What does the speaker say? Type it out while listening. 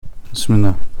بسم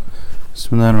الله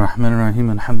بسم الله الرحمن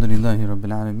الرحيم الحمد لله رب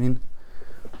العالمين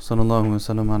صلى الله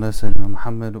وسلم على سيدنا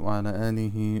محمد وعلى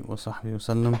آله وصحبه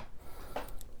وسلم.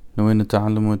 نوين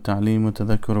التعلم والتعليم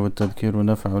والتذكر والتذكير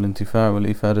والنفع والانتفاع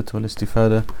والإفادة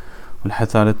والاستفادة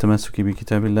والحث على التمسك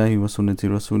بكتاب الله وسنة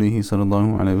رسوله صلى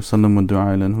الله عليه وسلم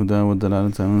والدعاء إلى الهدى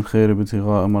والدلالة على الخير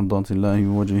ابتغاء مرضات الله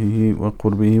ووجهه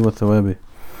وقربه وثوابه.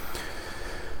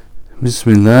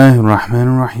 بسم الله الرحمن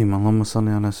الرحيم. اللهم صل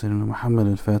على سيدنا محمد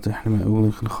الفاتح لما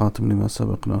أغلق الخاتم لما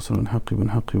سبق ناصر الحق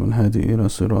بالحق والهادي إلى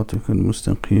صراطك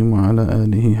المستقيم وعلى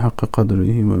آله حق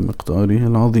قدره ومقداره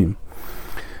العظيم.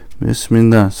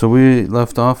 Bismillah. So we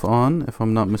left off on, if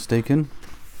I'm not mistaken,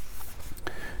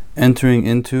 entering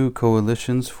into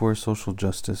coalitions for social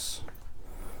justice.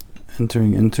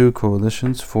 Entering into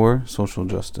coalitions for social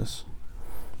justice.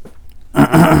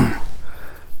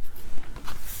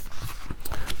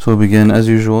 So we'll begin as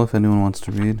usual. If anyone wants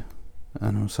to read,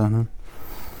 we'll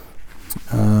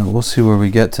see where we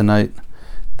get tonight.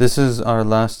 This is our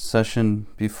last session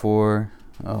before.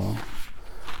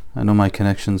 I know my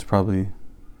connection's probably.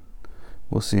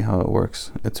 We'll see how it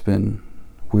works. It's been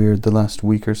weird the last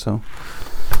week or so.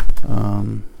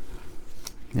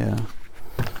 Yeah.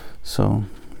 So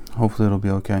hopefully it'll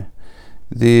be okay.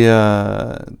 This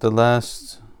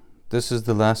is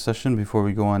the last session before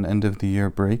we go on end of the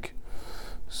year break.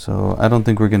 So I don't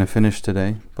think we're going to finish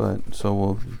today, so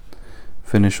we'll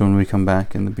finish when we come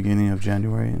back in the beginning of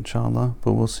January, inshallah,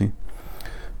 but we'll see.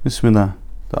 Bismillah.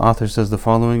 The author says the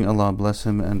following: Allah bless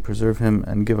him and preserve him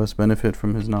and give us benefit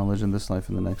from his knowledge in this life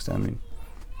and the next. Ameen.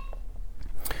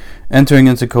 Entering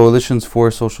into coalitions for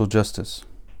social justice.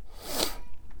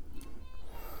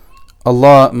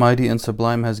 Allah, mighty and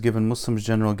sublime, has given Muslims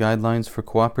general guidelines for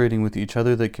cooperating with each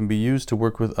other that can be used to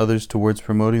work with others towards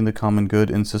promoting the common good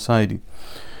in society.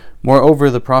 Moreover,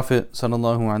 the Prophet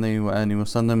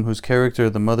ﷺ, whose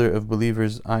character the mother of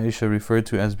believers Aisha referred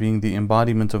to as being the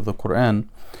embodiment of the Quran,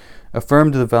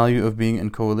 affirmed the value of being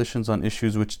in coalitions on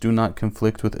issues which do not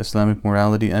conflict with Islamic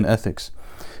morality and ethics.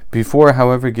 Before,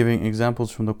 however, giving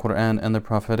examples from the Quran and the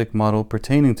prophetic model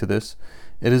pertaining to this,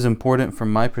 it is important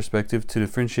from my perspective to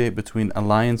differentiate between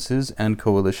alliances and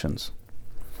coalitions.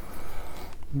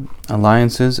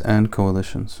 Alliances and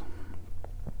coalitions.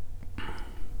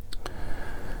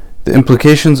 The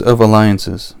implications of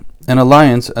alliances. An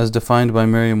alliance, as defined by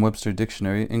Merriam-Webster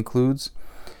Dictionary, includes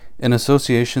an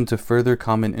association to further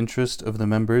common interest of the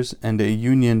members and a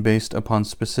union based upon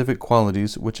specific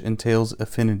qualities which entails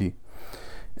affinity.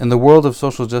 In the world of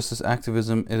social justice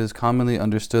activism, it is commonly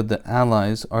understood that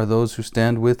allies are those who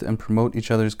stand with and promote each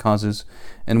other's causes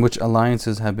in which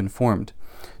alliances have been formed.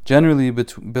 Generally,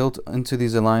 built into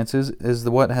these alliances is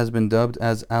what has been dubbed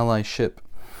as allyship,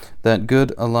 that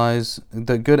good allies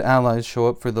show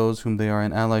up for those whom they are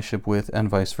in allyship with, and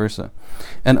vice versa.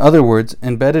 In other words,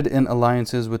 embedded in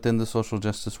alliances within the social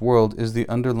justice world is the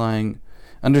underlying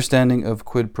understanding of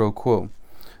quid pro quo,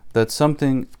 that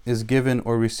something is given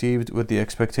or received with the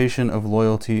expectation of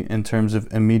loyalty in terms of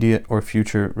immediate or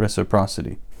future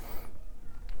reciprocity.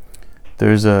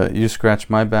 There's a you scratch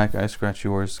my back, I scratch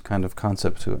yours kind of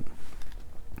concept to it.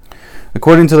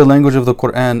 According to the language of the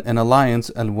Quran, an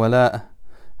alliance, al-wala,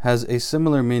 has a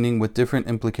similar meaning with different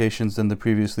implications than the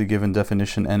previously given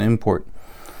definition and import.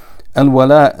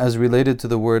 Al-wala, as related to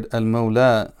the word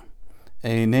al-mawla,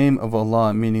 a name of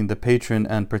Allah meaning the patron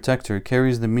and protector,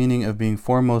 carries the meaning of being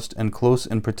foremost and close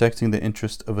in protecting the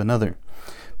interest of another.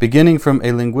 Beginning from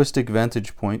a linguistic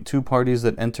vantage point, two parties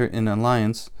that enter in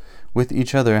alliance with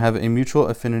each other have a mutual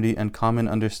affinity and common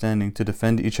understanding to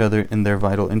defend each other in their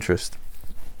vital interest.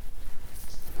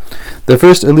 The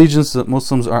first allegiance that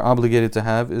Muslims are obligated to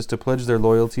have is to pledge their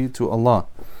loyalty to Allah.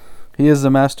 He is the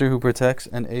master who protects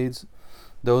and aids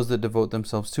those that devote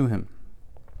themselves to him.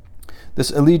 This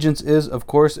allegiance is, of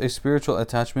course, a spiritual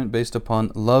attachment based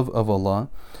upon love of Allah,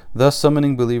 thus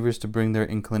summoning believers to bring their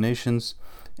inclinations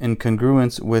in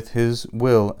congruence with His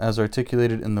will as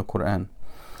articulated in the Quran.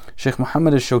 Sheikh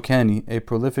Muhammad al-Shawkani, a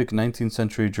prolific 19th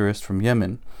century jurist from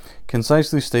Yemen,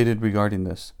 concisely stated regarding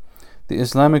this: the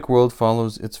Islamic world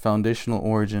follows its foundational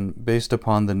origin based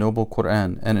upon the noble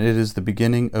Quran, and it is the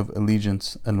beginning of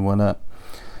allegiance and wala.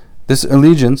 This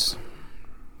allegiance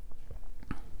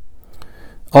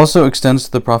also extends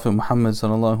to the Prophet Muhammad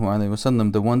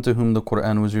ﷺ, the one to whom the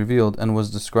Quran was revealed and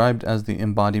was described as the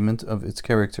embodiment of its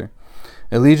character.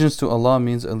 Allegiance to Allah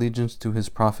means allegiance to His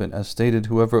Prophet, as stated,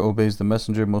 whoever obeys the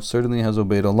Messenger most certainly has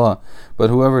obeyed Allah, but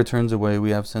whoever turns away, we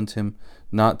have sent him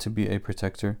not to be a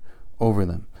protector over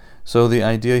them. So the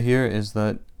idea here is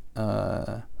that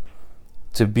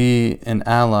to be an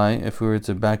ally, if we were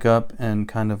to back up and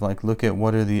kind of like look at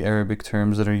what are the Arabic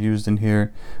terms that are used in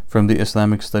here from the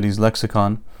Islamic Studies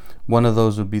lexicon, one of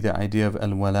those would be the idea of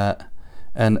al-wala.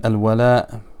 And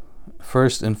al-wala,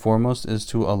 first and foremost, is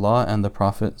to Allah and the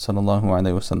Prophet sallallahu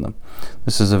alaihi wasallam.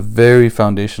 This is a very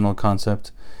foundational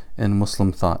concept in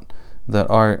Muslim thought, that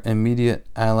our immediate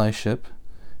allyship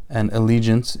and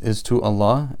allegiance is to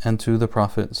Allah and to the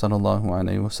Prophet sallallahu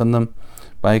alaihi wasallam,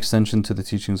 by extension to the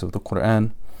teachings of the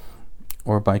Quran,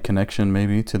 or by connection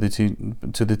maybe to the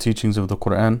teachings of the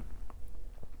Quran,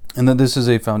 and that this is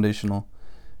a foundational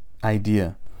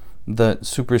idea that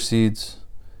supersedes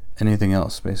anything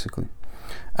else, basically.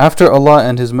 After Allah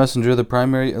and His Messenger, the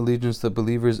primary allegiance that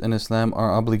believers in Islam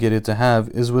are obligated to have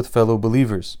is with fellow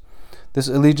believers. This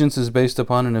allegiance is based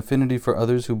upon an affinity for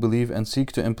others who believe and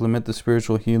seek to implement the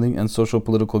spiritual healing and social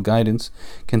political guidance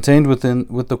contained with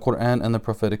the Quran and the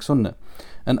Prophetic Sunnah.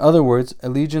 In other words,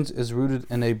 allegiance is rooted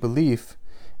in a belief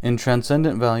in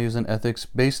transcendent values and ethics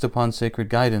based upon sacred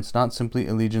guidance, not simply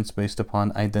allegiance based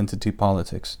upon identity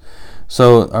politics.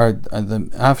 So,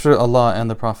 after Allah and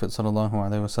the Prophet sallallahu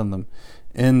alaihi wasallam,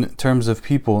 in terms of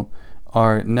people,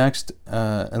 our next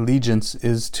allegiance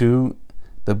is to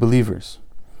the believers.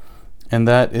 And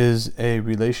that is a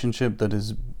relationship that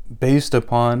is based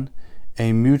upon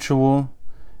a mutual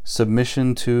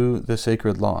submission to the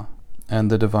sacred law and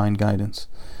the divine guidance.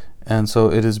 And so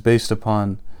it is based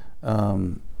upon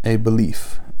a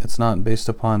belief. It's not based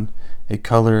upon a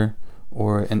color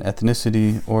or an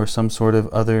ethnicity or some sort of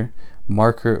other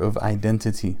marker of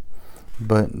identity,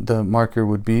 but the marker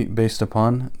would be based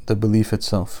upon the belief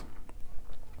itself.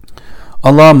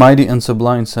 Allah Mighty and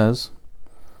Sublime says,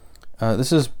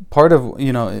 this is part of,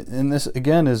 and this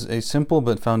again is a simple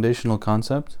but foundational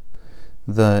concept,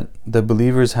 that the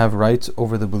believers have rights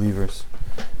over the believers.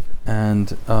 And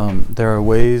there are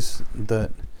ways that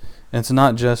it's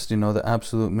not just, the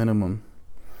absolute minimum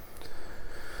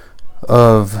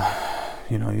of,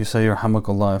 you say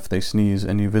Yarhamakallah if they sneeze,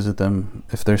 and you visit them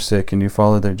if they're sick, and you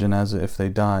follow their janazah if they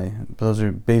die. Those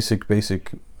are basic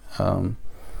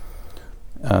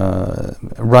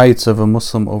rights of a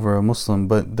Muslim over a Muslim.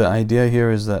 But the idea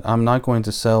here is that I'm not going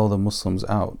to sell the Muslims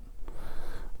out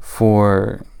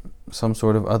for some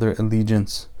sort of other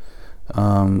allegiance,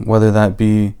 whether that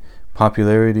be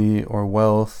popularity or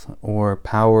wealth or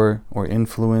power or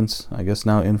influence. I guess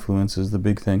now influence is the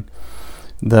big thing.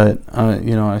 That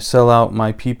I sell out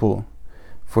my people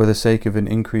for the sake of an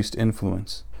increased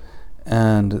influence,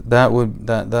 and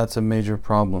that's a major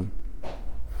problem.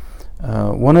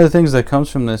 One of the things that comes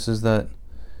from this is that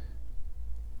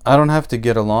I don't have to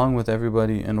get along with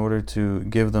everybody in order to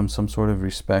give them some sort of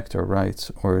respect or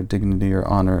rights or dignity or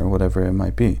honor or whatever it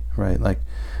might be, right?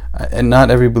 And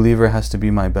not every believer has to be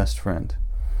my best friend,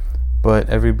 but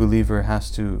every believer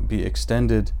has to be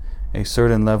extended a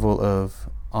certain level of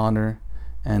honor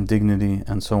and dignity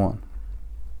and so on.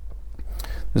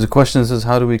 There's a question that says,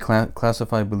 how do we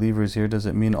classify believers here? Does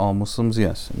it mean all Muslims?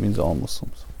 Yes, it means all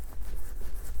Muslims.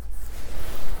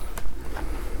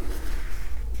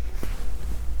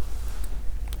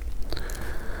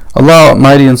 Allah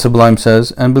Mighty and Sublime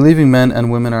says, and believing men and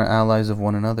women are allies of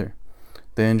one another.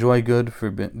 They enjoin good,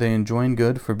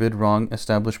 forbid wrong,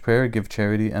 establish prayer, give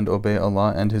charity, and obey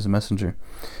Allah and His Messenger.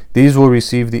 These will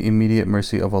receive the immediate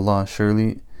mercy of Allah.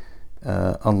 Surely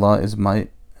Allah is mighty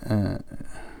and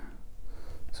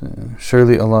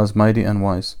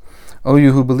wise. O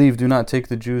you who believe, do not take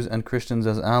the Jews and Christians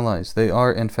as allies. They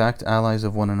are, in fact, allies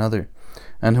of one another.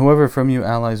 And whoever from you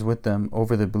allies with them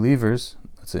over the believers,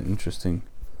 that's an interesting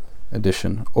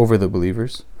addition, over the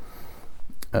believers,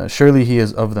 surely he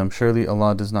is of them. Surely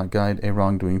Allah does not guide a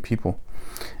wrongdoing people.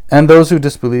 And those who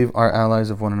disbelieve are allies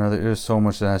of one another. There is so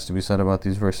much that has to be said about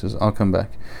these verses. I'll come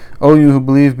back. O you who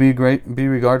believe, be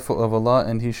regardful of Allah,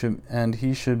 and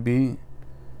He should be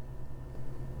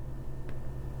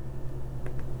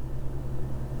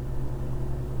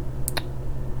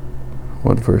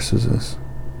What verse is this?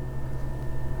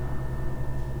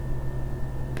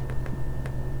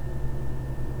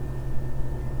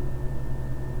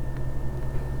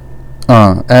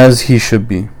 As he should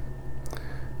be.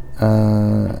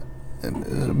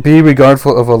 Be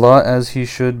regardful of Allah as He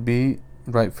should be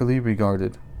rightfully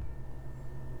regarded.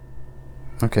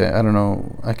 Okay, I don't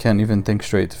know. I can't even think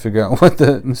straight to figure out what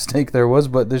the mistake there was,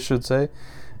 but this should say,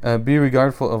 be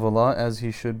regardful of Allah as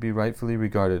He should be rightfully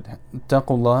regarded.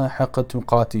 اتقوا الله حق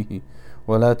تقاته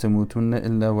ولا تموتن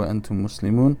إلا وأنتم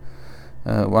مسلمون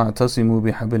واعتصموا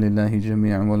بحبل الله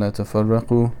جميعا ولا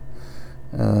تفرقوا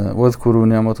واذكروا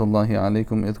نعمة الله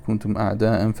عليكم إذ كنتم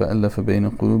أعداء فألف بين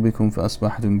قلوبكم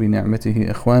فأصبحتم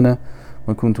بنعمته إخوانا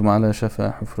وكنتم على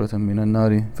شفا حفرة من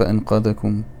النار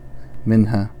فأنقذكم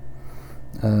منها.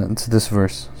 It's this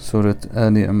verse, Surah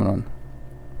Ali Imran.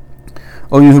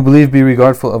 O you who believe, be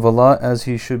regardful of Allah as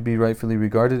He should be rightfully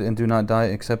regarded, and do not die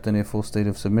except in a full state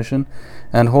of submission,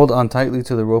 and hold on tightly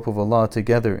to the rope of Allah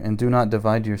together, and do not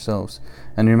divide yourselves.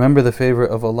 And remember the favor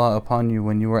of Allah upon you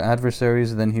when you were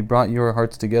adversaries, then He brought your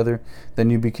hearts together, then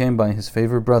you became by His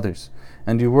favor brothers.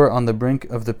 And you were on the brink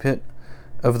of the pit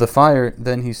of the fire,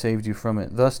 then He saved you from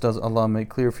it. Thus does Allah make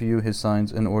clear for you His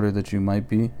signs in order that you may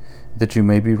be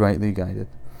rightly guided.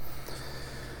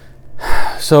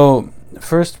 So,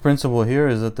 first principle here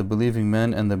is that the believing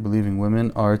men and the believing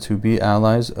women are to be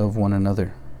allies of one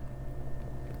another.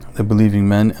 The believing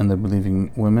men and the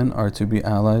believing women are to be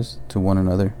allies to one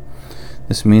another.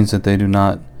 This means that they do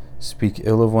not speak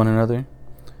ill of one another.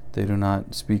 They do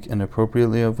not speak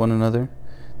inappropriately of one another.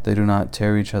 They do not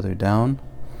tear each other down.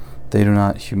 They do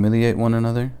not humiliate one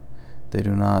another. They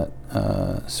do not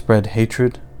spread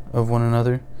hatred of one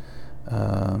another.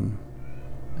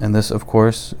 And this, of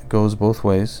course, goes both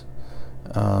ways.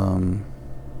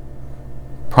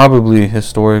 Probably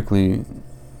historically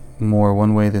more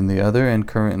one way than the other, and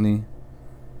currently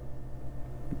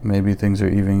maybe things are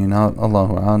evening out,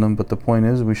 Allahu A'lam, but the point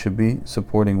is we should be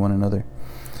supporting one another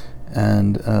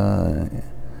and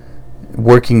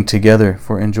working together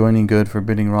for enjoining good,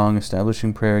 forbidding wrong,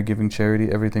 establishing prayer, giving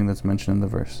charity, everything that's mentioned in the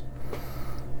verse.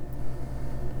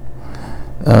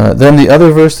 Then the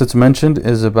other verse that's mentioned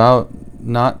is about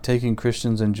not taking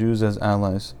Christians and Jews as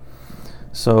allies.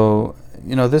 So,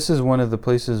 this is one of the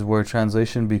places where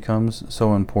translation becomes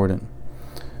so important.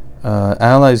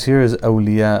 Allies here is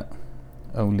awliya,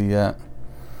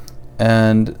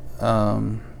 and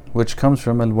which comes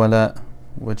from al-wala,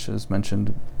 which is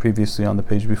mentioned previously on the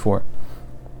page before.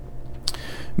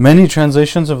 Many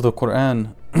translations of the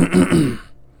Quran,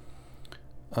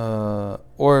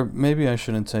 or maybe I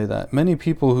shouldn't say that. Many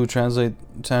people who translate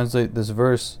this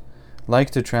verse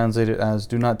like to translate it as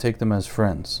 "do not take them as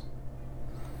friends."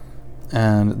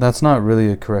 And that's not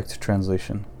really a correct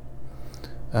translation.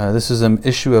 This is an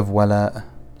issue of wala.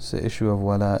 It's an issue of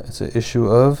wala. It's an issue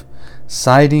of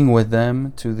siding with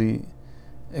them to the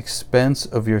expense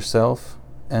of yourself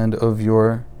and of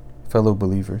your fellow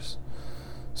believers.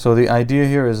 So the idea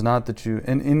here is not that you,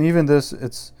 and even this,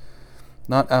 it's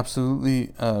not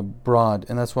absolutely broad,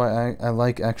 and that's why I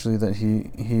like actually that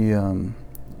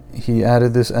he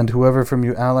added this, and whoever from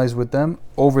you allies with them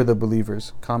over the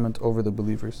believers, comment over the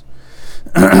believers,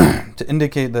 to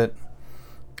indicate that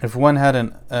if one had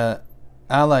an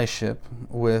allyship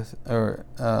with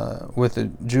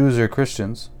the Jews or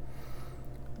Christians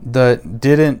that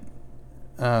didn't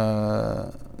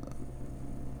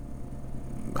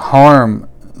harm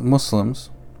Muslims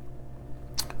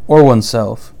or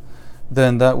oneself,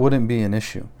 then that wouldn't be an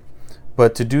issue.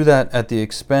 But to do that at the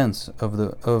expense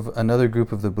of another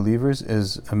group of the believers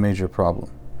is a major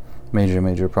problem.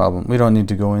 Major problem. We don't need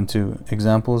to go into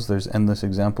examples. There's endless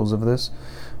examples of this.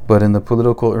 But in the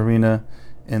political arena,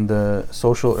 in the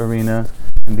social arena,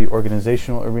 in the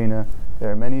organizational arena,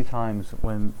 there are many times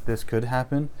when this could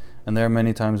happen, and there are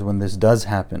many times when this does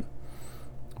happen.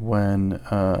 When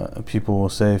people will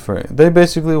say, they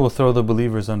basically will throw the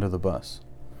believers under the bus.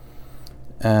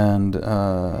 And,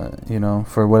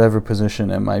 for whatever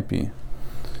position it might be.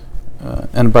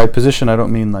 And by position, I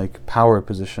don't mean like power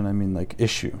position, I mean like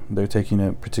issue. They're taking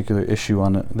a particular issue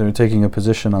they're taking a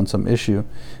position on some issue,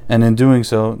 and in doing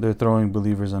so, they're throwing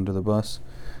believers under the bus.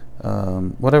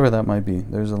 Whatever that might be,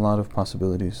 there's a lot of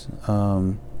possibilities.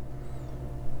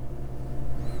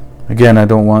 Again, I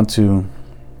don't want to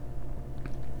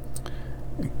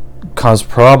cause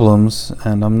problems,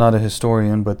 and I'm not a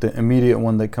historian, but the immediate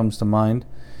one that comes to mind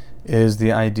is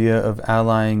the idea of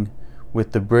allying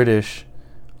with the British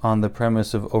on the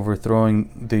premise of overthrowing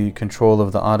the control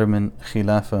of the Ottoman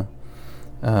Khilafah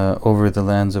over the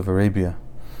lands of Arabia.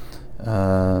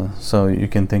 So you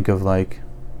can think of like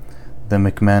the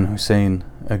McMahon-Hussein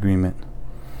agreement.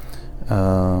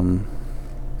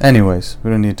 Anyways,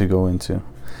 we don't need to go into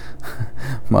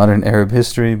modern Arab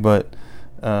history, but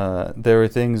there are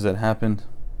things that happened.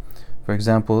 For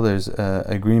example, there's an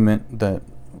agreement that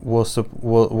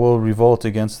will revolt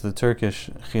against the Turkish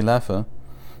Khilafah,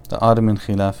 the Ottoman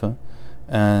Khilafah,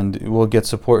 and we'll get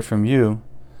support from you,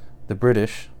 the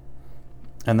British,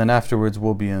 and then afterwards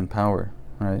we'll be in power,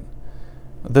 right?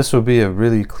 This would be a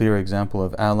really clear example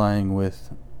of allying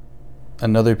with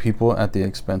another people at the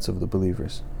expense of the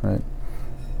believers, right?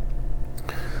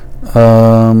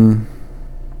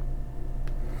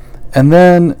 And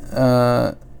then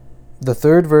the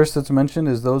third verse that's mentioned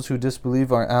is those who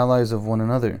disbelieve are allies of one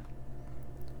another.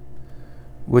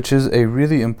 which is a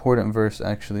really important verse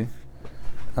actually,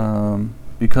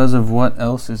 because of what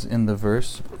else is in the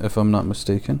verse, if I'm not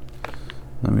mistaken.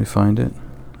 Let me find it.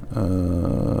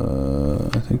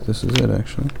 I think this is it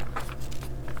actually.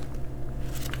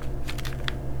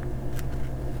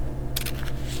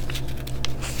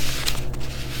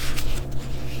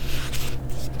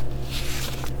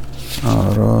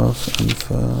 Araf,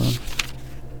 Anfal.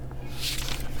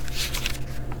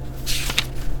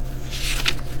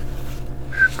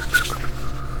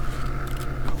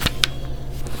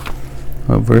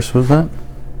 What verse was that?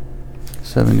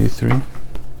 73. Let's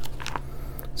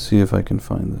see if I can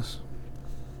find this.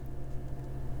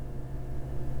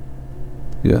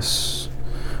 Yes.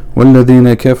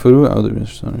 وَالَّذِينَ كَفَرُوا أعوذ بالله من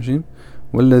الشيطان الرجيم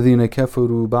وَالَّذِينَ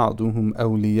كَفَرُوا بَعْضُهُمْ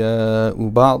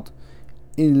أَوْلِيَاءُ بَعْضٍ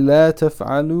إِلَّا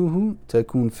تَفْعَلُوهُ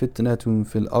تَكُونْ فِتْنَةٌ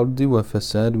فِي الْأَرْضِ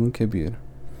وَفَسَادٌ كَبِيرٌ.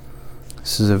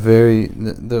 This is a very,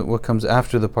 what comes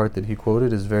after the part that he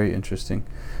quoted is very interesting.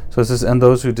 So it says, and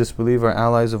those who disbelieve are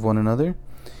allies of one another.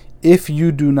 If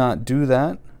you do not do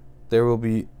that, there will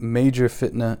be major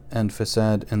fitna and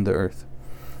fasad in the earth.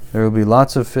 There will be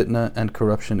lots of fitna and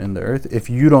corruption in the earth if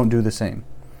you don't do the same.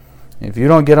 If you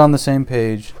don't get on the same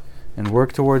page and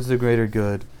work towards the greater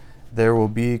good, there will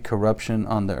be corruption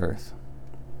on the earth.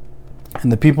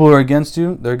 And the people who are against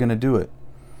you, they're going to do it.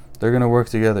 They're going to work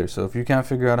together. So if you can't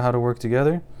figure out how to work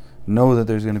together, know that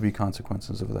there's going to be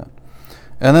consequences of that.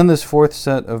 And then this fourth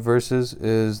set of verses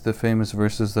is the famous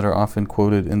verses that are often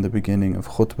quoted in the beginning of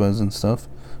khutbahs and stuff,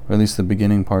 or at least the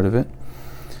beginning part of it.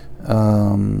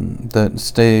 That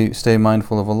stay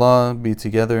mindful of Allah, be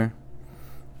together,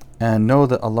 and know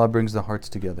that Allah brings the hearts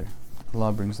together.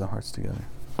 Allah brings the hearts together.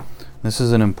 This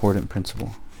is an important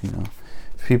principle.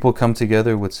 If people come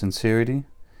together with sincerity,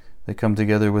 they come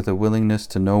together with a willingness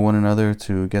to know one another,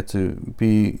 to get to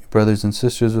be brothers and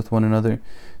sisters with one another,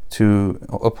 to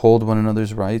uphold one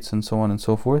another's rights, and so on and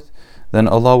so forth, then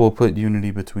Allah will put unity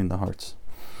between the hearts.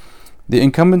 The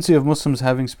incumbency of Muslims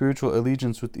having spiritual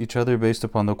allegiance with each other based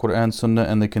upon the Quran, Sunnah,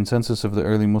 and the consensus of the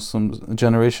early Muslim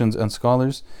generations and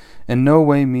scholars in no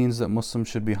way means that Muslims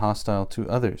should be hostile to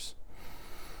others.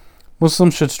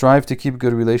 Muslims should strive to keep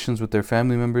good relations with their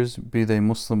family members, be they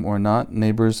Muslim or not,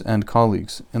 neighbors, and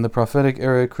colleagues. In the prophetic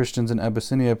era, Christians in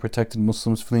Abyssinia protected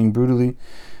Muslims fleeing brutally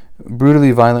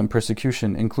violent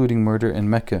persecution, including murder in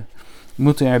Mecca.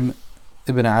 Mut'im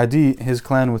ibn Adi, his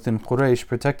clan within Quraysh,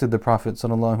 protected the Prophet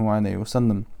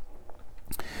ﷺ.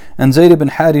 And Zayd ibn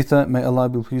Haritha, may Allah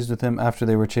be pleased with him, after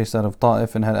they were chased out of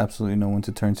Ta'if and had absolutely no one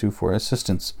to turn to for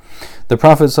assistance. The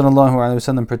Prophet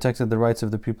ﷺ protected the rights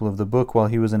of the people of the book while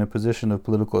he was in a position of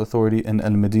political authority in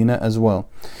Al-Medina as well.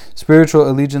 Spiritual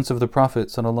allegiance of the Prophet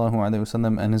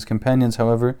ﷺ and his companions,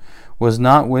 however, was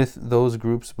not with those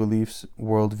groups' beliefs,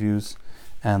 worldviews,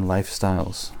 and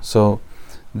lifestyles. So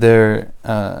their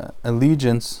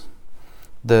allegiance,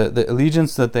 the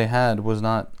allegiance that they had was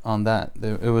not on that.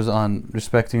 It was on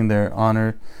respecting their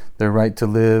honor, their right to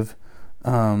live,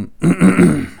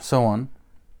 so on.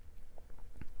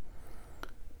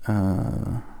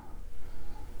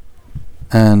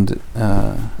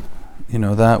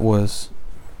 That was,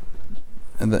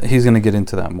 he's going to get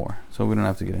into that more, so we don't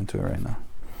have to get into it right now.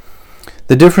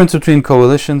 The difference between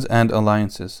coalitions and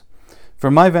alliances.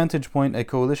 From my vantage point, a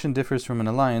coalition differs from an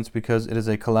alliance because it is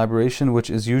a collaboration which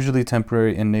is usually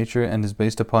temporary in nature and is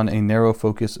based upon a narrow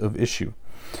focus of issue.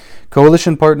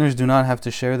 Coalition partners do not have to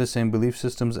share the same belief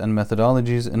systems and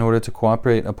methodologies in order to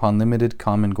cooperate upon limited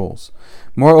common goals.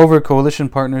 Moreover, coalition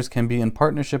partners can be in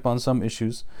partnership on some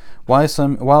issues,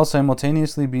 while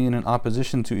simultaneously being in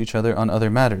opposition to each other on other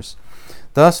matters.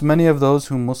 Thus, many of those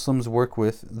whom Muslims work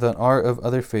with that are of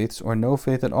other faiths or no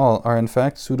faith at all are in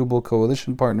fact suitable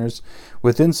coalition partners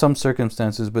within some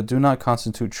circumstances, but do not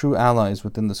constitute true allies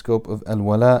within the scope of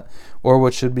al-wala, or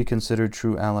what should be considered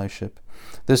true allyship.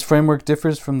 This framework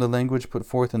differs from the language put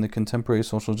forth in the contemporary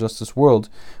social justice world,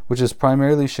 which is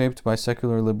primarily shaped by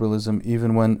secular liberalism,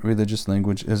 even when religious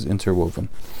language is interwoven.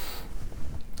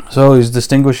 So he's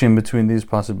distinguishing between these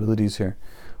possibilities here.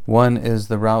 One is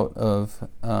the route of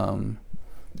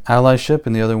allyship,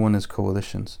 and the other one is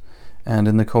coalitions. And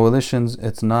in the coalitions,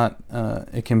 it's not,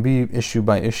 it can be issue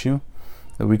by issue,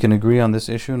 that we can agree on this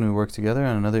issue and we work together,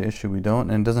 on another issue we don't,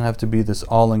 and it doesn't have to be this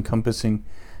all-encompassing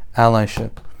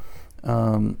allyship.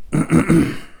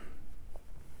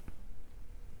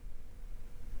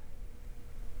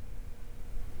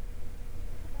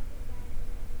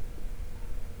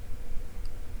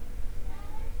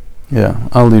 Yeah,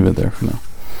 I'll leave it there for now.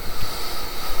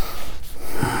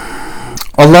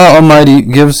 Allah Almighty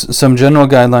gives some general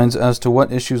guidelines as to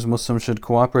what issues Muslims should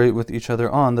cooperate with each other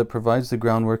on that provides the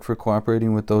groundwork for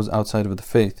cooperating with those outside of the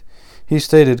faith. He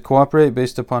stated, "Cooperate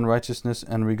based upon righteousness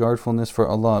and regardfulness for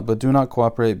Allah, but do not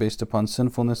cooperate based upon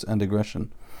sinfulness and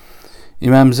aggression."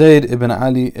 Imam Zayd ibn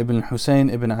Ali ibn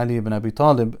Hussein ibn Ali ibn Abi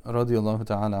Talib radiyallahu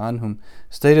ta'ala anhum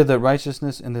stated that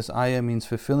righteousness in this ayah means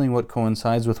fulfilling what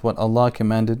coincides with what Allah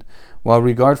commanded, while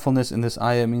regardfulness in this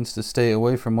ayah means to stay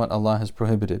away from what Allah has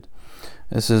prohibited.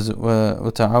 This is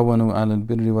وَتَعَوَنُوا عَلَى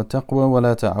الْبِرِّ وَالتَّقْوَى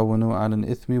وَلَا تَعَوَنُوا عَلَى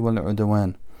الْإِثْمِ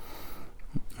وَالْعُدْوَانِ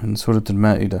in Surah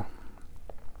Al-Ma'idah.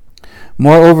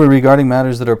 Moreover, regarding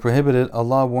matters that are prohibited,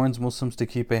 Allah warns Muslims to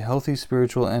keep a healthy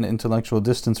spiritual and intellectual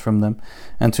distance from them,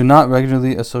 and to not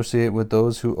regularly associate with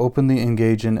those who openly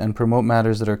engage in and promote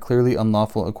matters that are clearly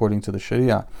unlawful according to the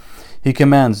Sharia. He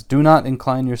commands, "Do not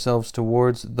incline yourselves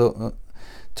towards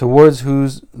those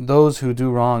who do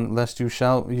wrong, lest you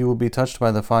will be touched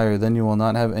by the fire. Then you will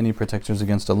not have any protectors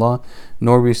against Allah,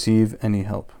 nor receive any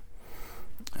help."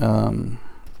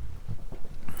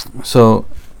 So,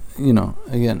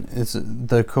 again, it's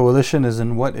the coalition is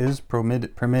in what is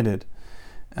permitted,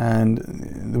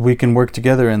 and we can work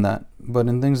together in that. But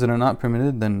in things that are not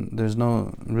permitted, then there's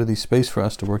no really space for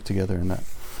us to work together in that.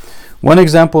 One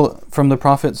example from the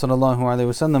Prophet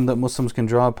ﷺ that Muslims can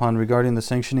draw upon regarding the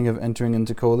sanctioning of entering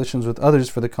into coalitions with others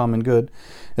for the common good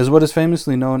is what is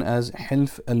famously known as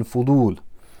Hilf al-Fudul.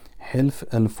 Hilf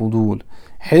al-Fudul.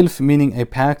 Hilf meaning a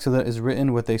pact that is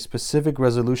written with a specific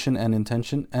resolution and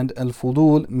intention, and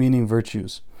al-Fudul meaning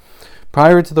virtues.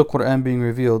 Prior to the Quran being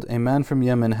revealed, a man from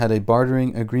Yemen had a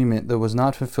bartering agreement that was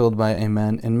not fulfilled by a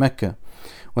man in Mecca.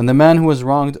 When the man who was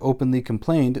wronged openly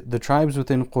complained, the tribes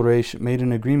within Quraysh made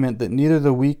an agreement that neither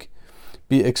the weak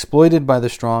be exploited by the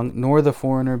strong, nor the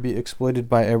foreigner be exploited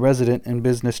by a resident in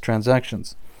business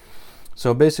transactions.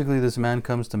 So basically, this man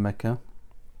comes to Mecca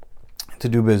to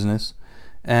do business,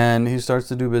 and he starts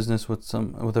to do business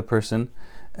with a person,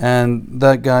 and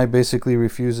that guy basically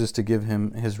refuses to give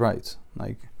him his rights.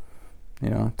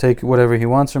 Take whatever he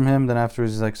wants from him, then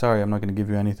afterwards he's like, "Sorry, I'm not going to give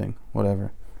you anything,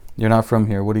 whatever. You're not from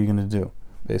here, what are you going to do?"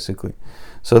 Basically.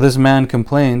 So this man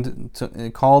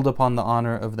called upon the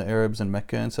honor of the Arabs in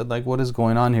Mecca and said, "What is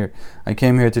going on here? I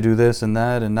came here to do this and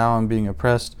that, and now I'm being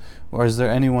oppressed. Or is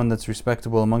there anyone that's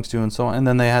respectable amongst you?" and so on. And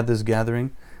then they had this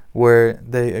gathering where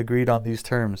they agreed on these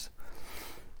terms,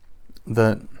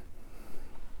 that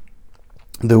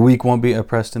the weak won't be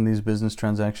oppressed in these business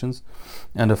transactions,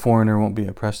 and a foreigner won't be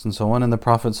oppressed, and so on. And the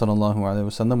Prophet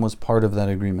ﷺ was part of that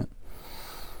agreement.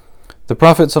 The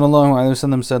Prophet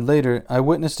ﷺ said later, "I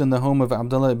witnessed in the home of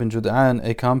Abdullah ibn Jud'an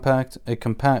a pact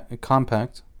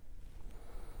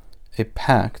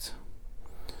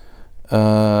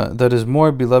that is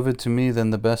more beloved to me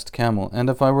than the best camel, and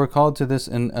if I were called to this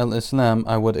in al-Islam,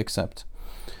 I would accept."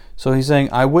 So he's saying,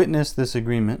 I witnessed this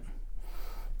agreement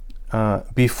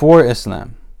before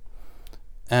Islam,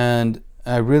 and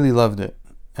I really loved it,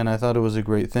 and I thought it was a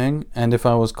great thing, and if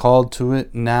I was called to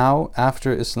it now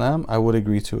after Islam, I would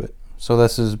agree to it. So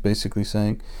this is basically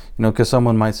saying, because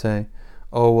someone might say,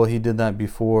 "Oh, well, he did that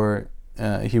before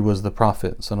he was the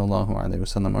Prophet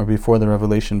ﷺ, or before the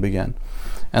revelation began."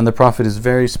 And the Prophet is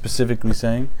very specifically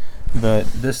saying that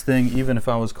this thing, even if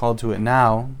I was called to it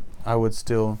now, I would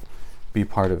still be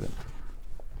part of it.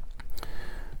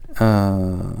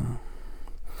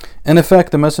 In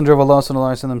effect, the Messenger of Allah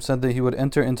ﷺ said that he would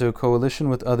enter into a coalition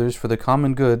with others for the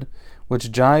common good,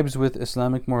 which jibes with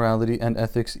Islamic morality and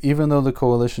ethics, even though the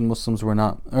coalition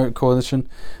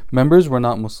members were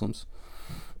not Muslims.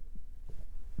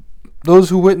 Those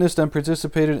who witnessed and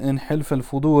participated in Hilf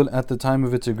al-Fudul at the time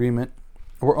of its agreement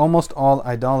were almost all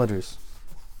idolaters.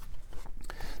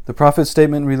 The Prophet's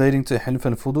statement relating to Hilf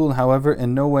al-Fudul, however,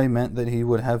 in no way meant that he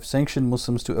would have sanctioned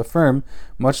Muslims to affirm,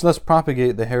 much less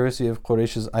propagate, the heresy of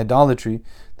Quraysh's idolatry,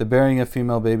 the bearing of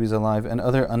female babies alive, and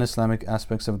other un-Islamic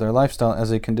aspects of their lifestyle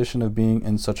as a condition of being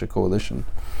in such a coalition.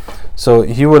 So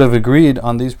he would have agreed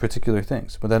on these particular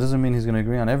things, but that doesn't mean he's going to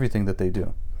agree on everything that they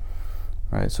do.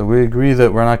 Right? So we agree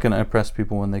that we're not going to oppress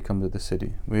people when they come to the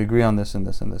city. We agree on this and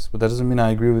this and this, but that doesn't mean I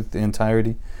agree with the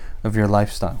entirety of your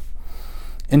lifestyle.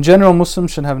 In general,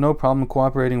 Muslims should have no problem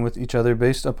cooperating with each other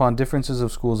based upon differences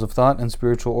of schools of thought and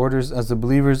spiritual orders, as the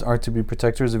believers are to be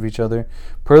protectors of each other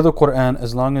per the Quran,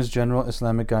 as long as general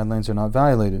Islamic guidelines are not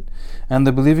violated, and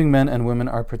the believing men and women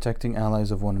are protecting allies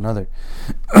of one another.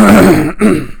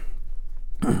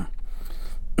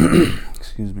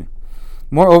 Excuse me.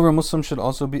 Moreover, Muslims should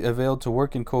also be availed to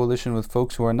work in coalition with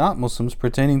folks who are not Muslims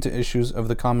pertaining to issues of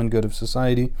the common good of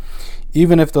society,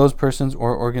 even if those persons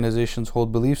or organizations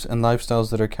hold beliefs and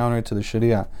lifestyles that are counter to the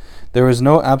Sharia. There is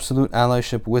no absolute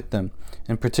allyship with them.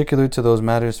 in particular to those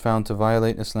matters found to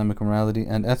violate Islamic morality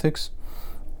and ethics,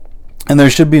 and there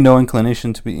should be no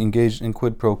inclination to be engaged in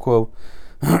quid pro quo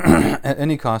at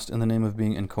any cost in the name of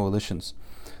being in coalitions.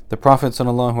 The Prophet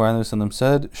ﷺ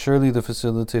said, "Surely the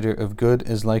facilitator of good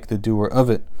is like the doer of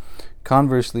it."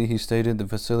 Conversely, he stated, "The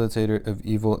facilitator of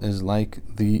evil is like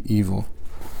the evil."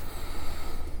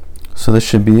 So this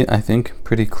should be, I think,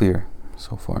 pretty clear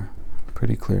so far.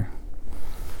 Pretty clear.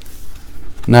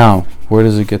 Now, where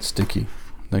does it get sticky?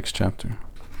 Next chapter.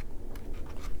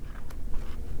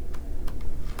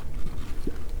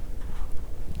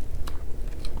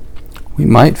 We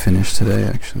might finish today,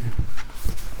 actually.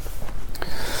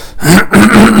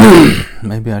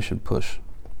 Maybe I should push.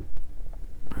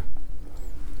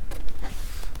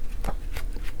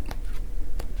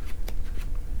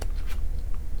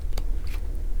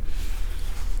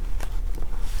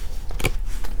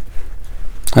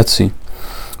 Let's see.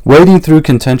 Wading through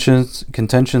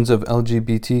contentions of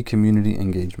LGBT community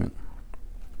engagement.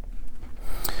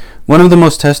 One of the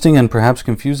most testing and perhaps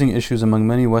confusing issues among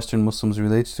many Western Muslims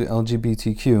relates to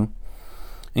LGBTQ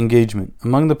engagement.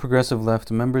 Among the progressive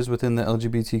left, members within the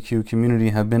LGBTQ community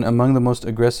have been among the most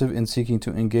aggressive in seeking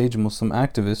to engage Muslim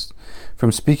activists,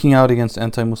 from speaking out against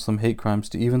anti-Muslim hate crimes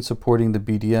to even supporting the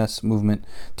BDS movement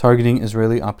targeting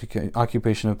Israeli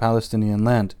occupation of Palestinian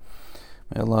land.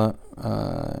 May Allah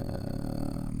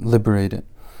liberate it.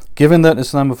 Given that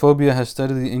Islamophobia has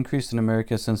steadily increased in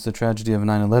America since the tragedy of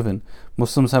 9/11,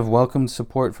 Muslims have welcomed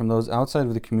support from those outside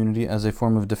of the community as a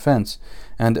form of defense,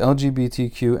 and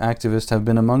LGBTQ activists have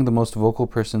been among the most vocal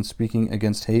persons speaking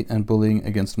against hate and bullying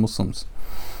against Muslims.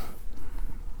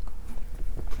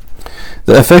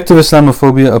 The effect of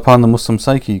Islamophobia upon the Muslim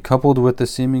psyche, coupled with the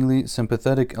seemingly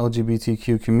sympathetic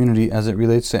LGBTQ community as it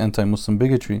relates to anti-Muslim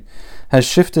bigotry, has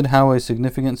shifted how a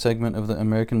significant segment of the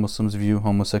American Muslims view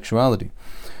homosexuality.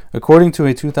 According to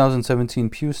a 2017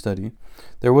 Pew study,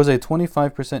 there was a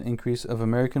 25% increase of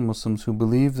American Muslims who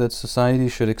believed that society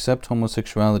should accept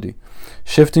homosexuality,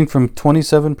 shifting from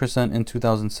 27% in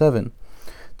 2007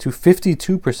 to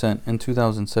 52% in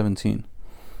 2017.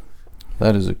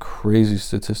 That is a crazy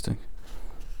statistic.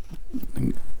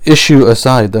 Issue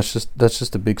aside, that's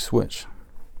just a big switch.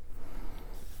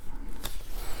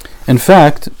 In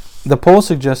fact, the poll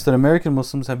suggests that American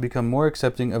Muslims have become more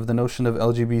accepting of the notion of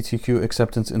LGBTQ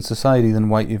acceptance in society than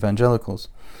white evangelicals.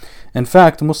 In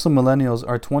fact, Muslim millennials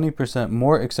are 20%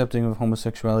 more accepting of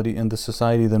homosexuality in the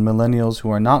society than millennials who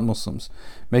are not Muslims,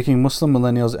 making Muslim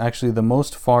millennials actually the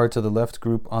most far to the left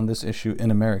group on this issue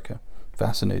in America.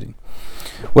 Fascinating.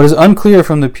 What is unclear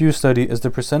from the Pew study is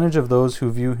the percentage of those who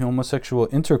view homosexual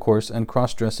intercourse and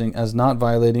cross-dressing as not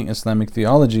violating Islamic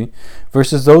theology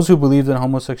versus those who believe that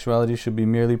homosexuality should be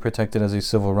merely protected as a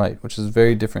civil right, which is a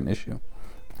very different issue.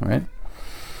 All right?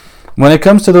 When it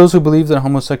comes to those who believe that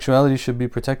homosexuality should be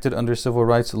protected under civil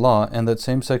rights law and that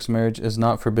same-sex marriage is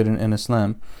not forbidden in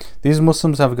Islam, these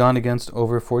Muslims have gone against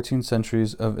over 14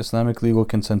 centuries of Islamic legal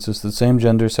consensus that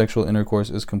same-gender sexual intercourse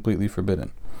is completely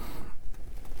forbidden.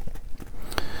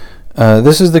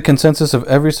 This is the consensus of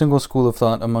every single school of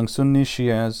thought among Sunni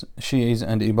Shi'is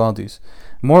and Ibadis.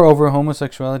 Moreover,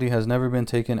 homosexuality has never been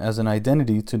taken as an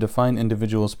identity to define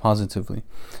individuals positively.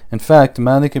 In fact,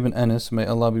 Malik ibn Anas, may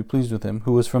Allah be pleased with him,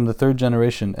 who was from the third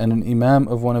generation and an imam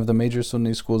of one of the major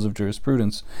Sunni schools of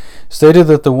jurisprudence, stated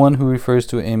that the one who refers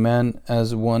to a man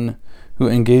as one who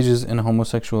engages in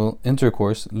homosexual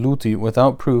intercourse, luti,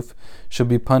 without proof, should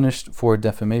be punished for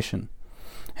defamation.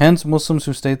 Hence, Muslims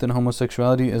who state that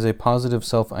homosexuality is a positive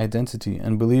self-identity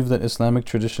and believe that Islamic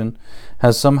tradition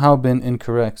has somehow been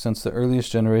incorrect since the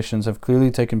earliest generations have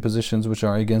clearly taken positions which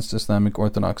are against Islamic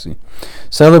orthodoxy.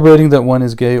 Celebrating that one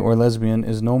is gay or lesbian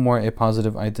is no more a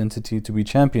positive identity to be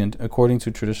championed, according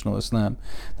to traditional Islam,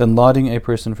 than lauding a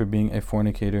person for being a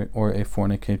fornicator or a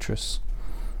fornicatress.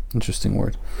 Interesting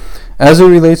word. As it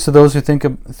relates to those who think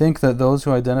that those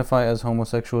who identify as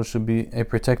homosexuals should be a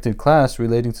protected class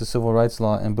relating to civil rights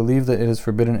law and believe that it is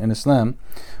forbidden in Islam,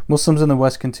 Muslims in the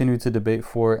West continue to debate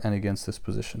for and against this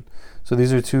position. So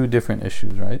these are two different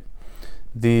issues, right?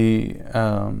 The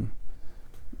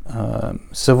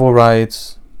civil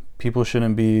rights, people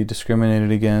shouldn't be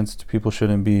discriminated against, people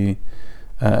shouldn't be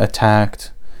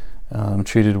attacked,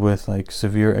 treated with like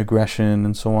severe aggression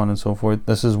and so on and so forth.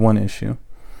 This is one issue.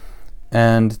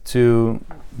 And to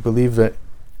believe that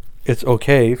it's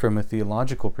okay from a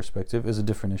theological perspective is a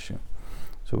different issue.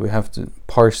 So we have to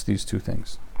parse these two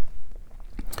things.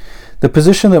 The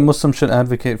position that Muslims should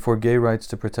advocate for gay rights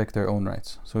to protect their own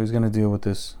rights. So he's going to deal with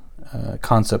this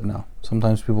concept now.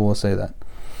 Sometimes people will say that.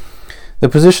 The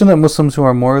position that Muslims who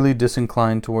are morally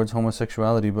disinclined towards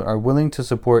homosexuality but are willing to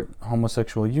support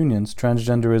homosexual unions,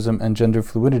 transgenderism, and gender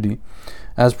fluidity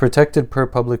as protected per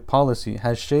public policy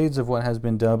has shades of what has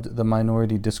been dubbed the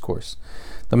minority discourse.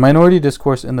 The minority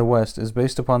discourse in the West is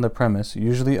based upon the premise,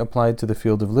 usually applied to the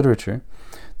field of literature,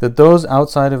 that those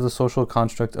outside of the social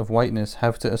construct of whiteness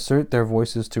have to assert their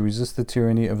voices to resist the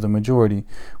tyranny of the majority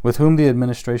with whom the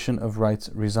administration of rights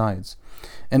resides.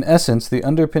 In essence, the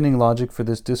underpinning logic for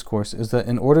this discourse is that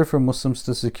in order for Muslims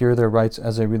to secure their rights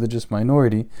as a religious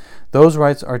minority, those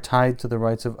rights are tied to the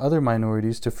rights of other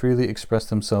minorities to freely express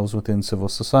themselves within civil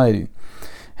society.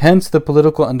 Hence, the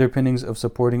political underpinnings of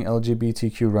supporting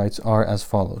LGBTQ rights are as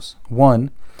follows.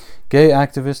 1. Gay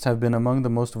activists have been among the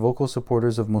most vocal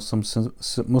supporters of Muslim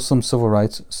civil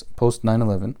rights post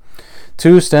 9/11.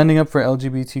 2. Standing up for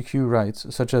LGBTQ rights,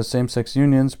 such as same-sex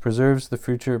unions, preserves the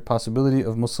future possibility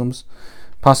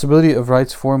of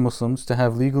rights for Muslims to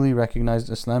have legally recognized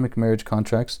Islamic marriage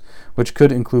contracts, which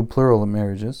could include plural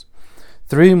marriages.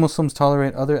 3. Muslims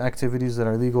tolerate other activities that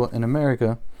are legal in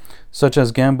America, such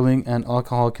as gambling and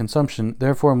alcohol consumption.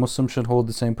 Therefore, Muslims should hold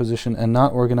the same position and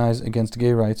not organize against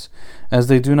gay rights, as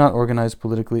they do not organize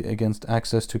politically against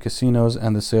access to casinos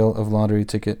and the sale of lottery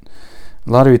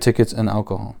tickets and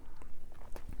alcohol.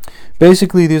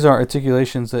 Basically, these are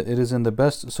articulations that it is in the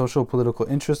best social political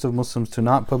interest of Muslims to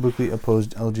not publicly oppose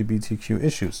LGBTQ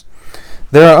issues.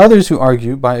 There are others who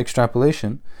argue, by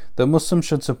extrapolation, that Muslims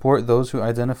should support those who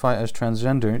identify as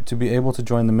transgender to be able to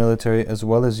join the military as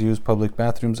well as use public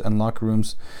bathrooms and locker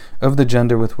rooms of the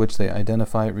gender with which they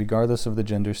identify, regardless of the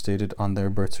gender stated on their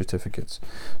birth certificates.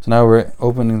 So now we're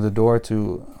opening the door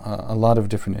to a lot of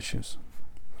different issues.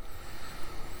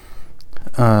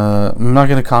 I'm not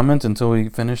going to comment until we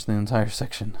finish the entire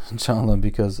section, inshallah,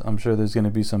 because I'm sure there's going to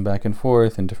be some back and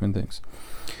forth and different things.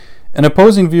 An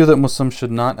opposing view that Muslims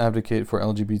should not advocate for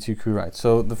LGBTQ rights.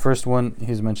 So the first one,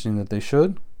 he's mentioning that they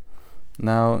should.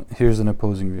 Now, here's an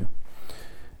opposing view.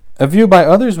 A view by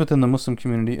others within the Muslim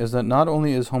community is that not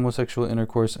only is homosexual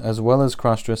intercourse as well as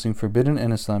cross-dressing forbidden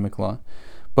in Islamic law,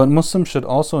 but Muslims should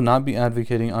also not be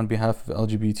advocating on behalf of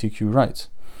LGBTQ rights.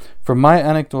 From my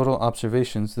anecdotal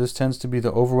observations, this tends to be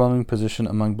the overwhelming position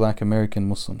among Black American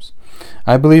Muslims.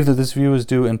 I believe that this view is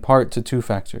due in part to two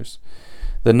factors: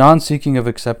 the non-seeking of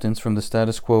acceptance from the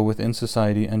status quo within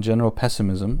society and general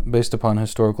pessimism, based upon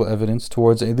historical evidence,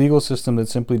 towards a legal system that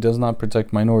simply does not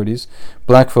protect minorities,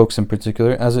 black folks in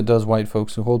particular, as it does white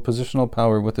folks who hold positional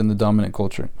power within the dominant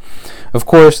culture. Of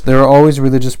course, there are always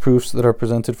religious proofs that are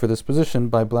presented for this position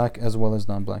by black as well as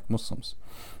non-black Muslims.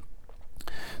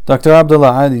 Dr.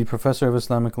 Abdullah Ali, professor of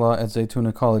Islamic law at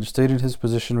Zaytuna College, stated his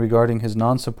position regarding his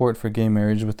non-support for gay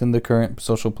marriage within the current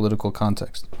social-political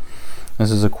context.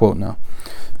 This is a quote now.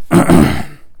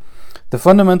 The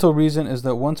fundamental reason is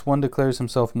that once one declares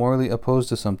himself morally opposed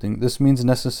to something, this means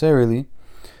necessarily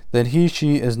that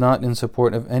she is not in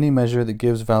support of any measure that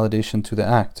gives validation to the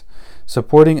act.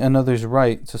 Supporting another's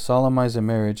right to solemnize a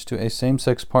marriage to a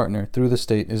same-sex partner through the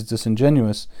state is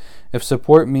disingenuous if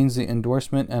support means the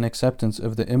endorsement and acceptance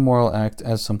of the immoral act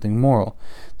as something moral.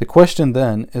 The question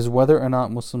then is whether or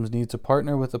not Muslims need to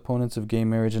partner with opponents of gay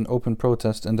marriage in open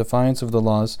protest and defiance of the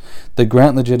laws that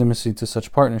grant legitimacy to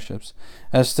such partnerships.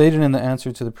 As stated in the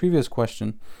answer to the previous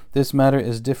question, this matter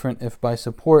is different if by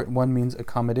support one means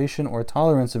accommodation or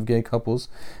tolerance of gay couples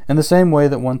in the same way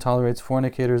that one tolerates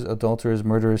fornicators, adulterers,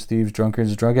 murderers, thieves,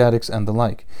 drunkards, drug addicts, and the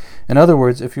like. In other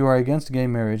words, if you are against gay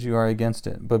marriage, you are against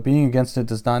it, but being against it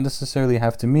does not necessarily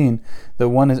have to mean that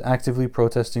one is actively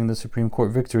protesting the Supreme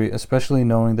Court victory, especially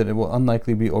knowing that it will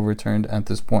unlikely be overturned at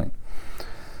this point.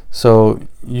 So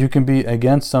you can be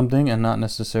against something and not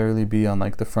necessarily be on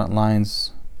like the front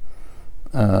lines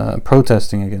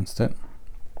protesting against it.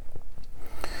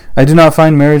 I do not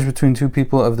find marriage between two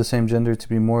people of the same gender to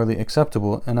be morally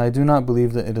acceptable, and I do not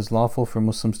believe that it is lawful for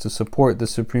Muslims to support the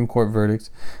Supreme Court verdict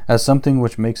as something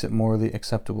which makes it morally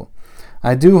acceptable.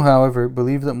 I do, however,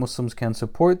 believe that Muslims can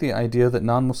support the idea that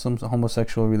non-Muslim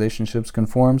homosexual relationships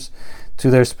conforms to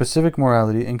their specific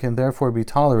morality and can therefore be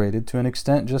tolerated to an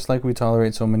extent just like we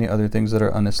tolerate so many other things that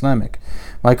are un-Islamic.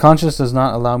 My conscience does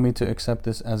not allow me to accept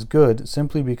this as good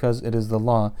simply because it is the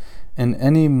law, in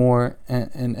any more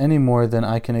than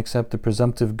I can accept the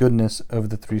presumptive goodness of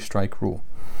the three-strike rule.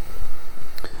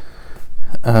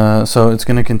 So it's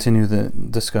going to continue the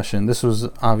discussion. This was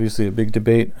obviously a big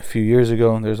debate a few years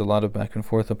ago. There's a lot of back and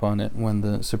forth upon it when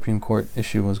the Supreme Court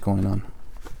issue was going on.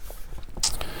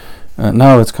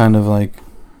 Now it's kind of like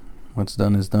what's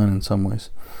done is done in some ways.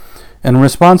 In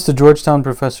response to Georgetown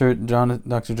professor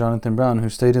Dr. Jonathan Brown, who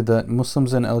stated that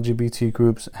Muslims and LGBT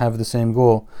groups have the same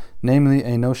goal, namely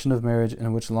a notion of marriage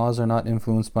in which laws are not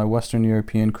influenced by Western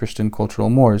European Christian cultural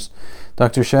mores,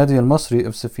 Dr. Shadi al-Masri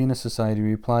of Safina Society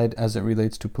replied as it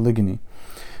relates to polygyny.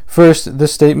 First,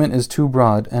 this statement is too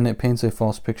broad and it paints a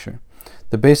false picture.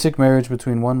 The basic marriage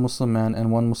between one Muslim man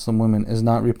and one Muslim woman is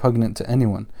not repugnant to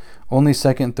anyone. Only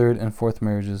second, third, and fourth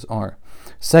marriages are.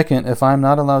 Second, if I am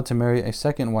not allowed to marry a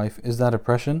second wife, is that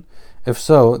oppression? If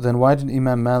so, then why did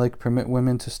Imam Malik permit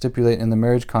women to stipulate in the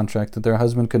marriage contract that their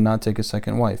husband could not take a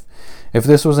second wife? If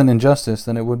this was an injustice,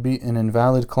 then it would be an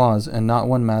invalid clause and not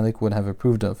one Malik would have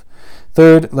approved of.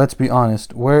 Third, let's be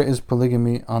honest, where is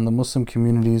polygamy on the Muslim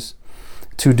community's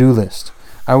to-do list?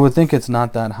 I would think it's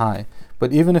not that high.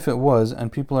 But even if it was,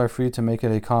 and people are free to make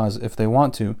it a cause if they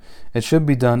want to, it should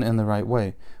be done in the right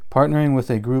way. Partnering with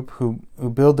a group who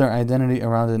build their identity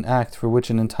around an act for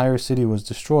which an entire city was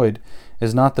destroyed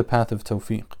is not the path of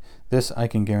tawfiq. This I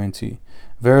can guarantee.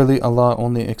 Verily, Allah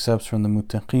only accepts from the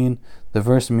muttaqeen. The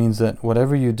verse means that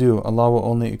whatever you do, Allah will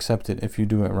only accept it if you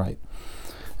do it right.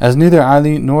 As neither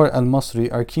Ali nor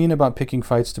al-Masri are keen about picking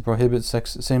fights to prohibit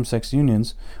same-sex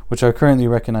unions, which are currently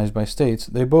recognized by states,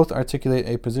 they both articulate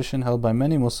a position held by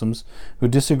many Muslims who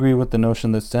disagree with the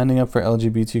notion that standing up for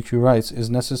LGBTQ rights is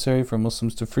necessary for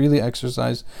Muslims to freely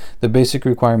exercise the basic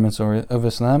requirements of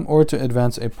Islam or to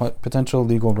advance a potential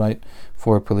legal right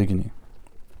for polygyny.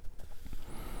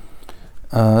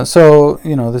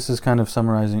 This is kind of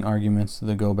summarizing arguments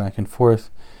that go back and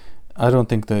forth. I don't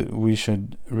think that we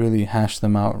should really hash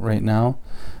them out right now.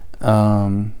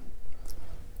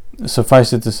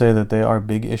 Suffice it to say that they are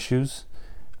big issues.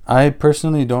 I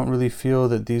personally don't really feel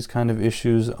that these kind of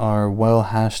issues are well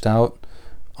hashed out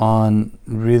on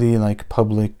really like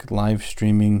public live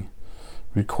streaming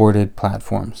recorded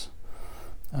platforms.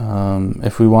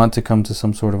 If we want to come to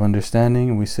some sort of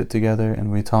understanding, we sit together and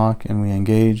we talk and we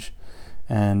engage,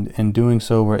 and in doing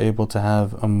so we're able to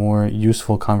have a more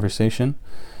useful conversation.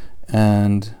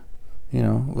 And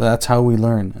that's how we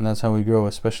learn and that's how we grow,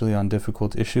 especially on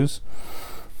difficult issues.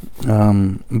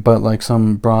 But like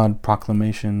some broad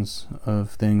proclamations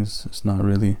of things, it's not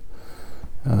really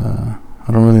I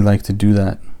don't really like to do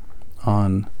that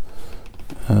on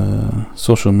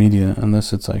social media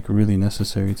unless it's like really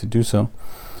necessary to do so.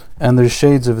 And there's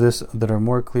shades of this that are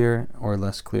more clear or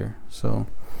less clear. So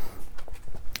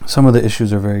some of the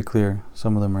issues are very clear,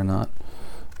 some of them are not,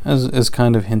 as is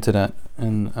kind of hinted at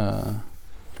in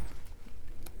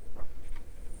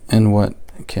what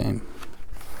came.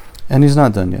 And he's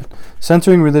not done yet.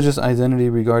 Centering religious identity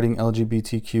regarding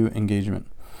LGBTQ engagement.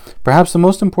 Perhaps the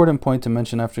most important point to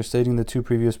mention after stating the two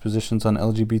previous positions on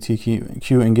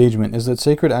LGBTQ engagement is that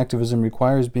sacred activism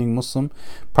requires being Muslim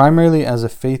primarily as a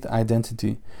faith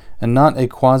identity and not a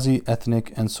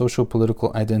quasi-ethnic and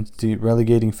social-political identity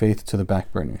relegating faith to the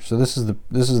back burner. So this is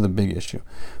the big issue.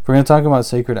 If we're going to talk about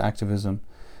sacred activism,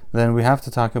 then we have to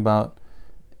talk about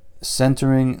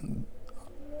centering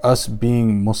us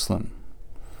being Muslim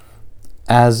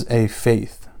as a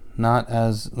faith, not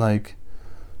as like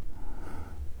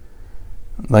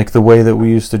the way that we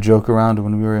used to joke around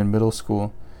when we were in middle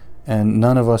school and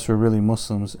none of us were really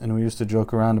Muslims, and we used to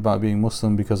joke around about being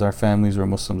Muslim because our families were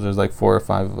Muslims. There's like 4 or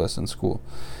 5 of us in school.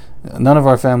 None of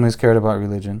our families cared about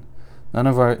religion. None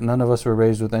of us were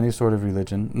raised with any sort of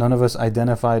religion. None of us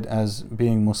identified as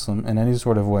being Muslim in any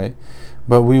sort of way,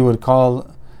 but we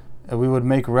would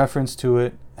make reference to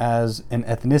it as an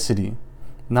ethnicity,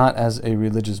 not as a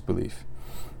religious belief,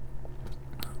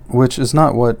 which is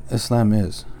not what Islam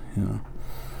is.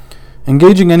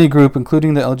 Engaging any group,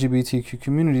 including the LGBTQ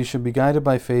community, should be guided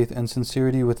by faith and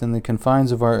sincerity within the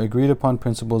confines of our agreed-upon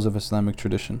principles of Islamic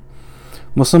tradition.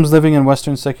 Muslims living in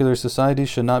Western secular society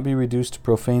should not be reduced to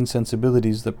profane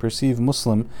sensibilities that perceive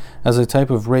Muslim as a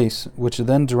type of race, which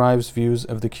then derives views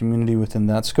of the community within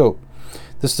that scope.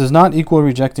 This does not equal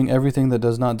rejecting everything that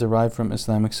does not derive from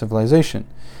Islamic civilization.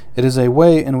 It is a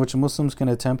way in which Muslims can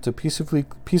attempt to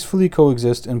peacefully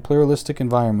coexist in pluralistic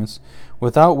environments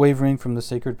without wavering from the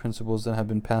sacred principles that have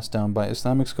been passed down by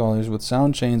Islamic scholars with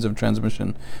sound chains of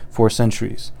transmission for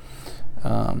centuries.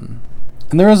 And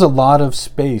there is a lot of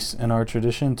space in our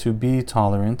tradition to be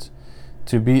tolerant,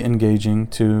 to be engaging,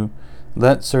 to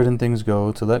let certain things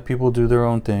go, to let people do their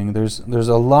own thing. There's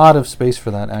a lot of space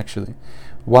for that, actually,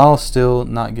 while still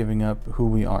not giving up who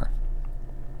we are.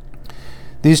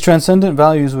 These transcendent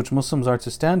values which Muslims are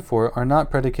to stand for are not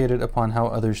predicated upon how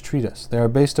others treat us. They are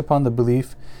based upon the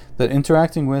belief that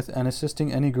interacting with and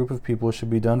assisting any group of people should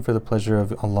be done for the pleasure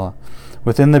of Allah,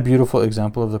 within the beautiful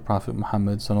example of the Prophet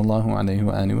Muhammad sallallahu alaihi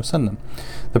wasallam.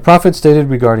 The Prophet stated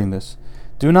regarding this,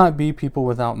 Do not be people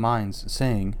without minds,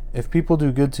 saying, if people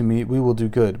do good to me, we will do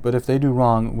good, but if they do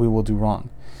wrong, we will do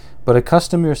wrong. But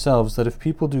accustom yourselves that if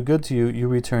people do good to you, you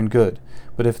return good,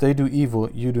 but if they do evil,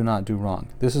 you do not do wrong.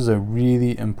 This is a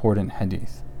really important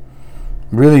hadith.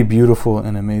 Really beautiful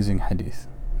and amazing hadith.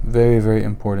 Very, very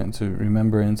important to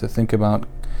remember and to think about,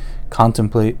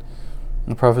 contemplate.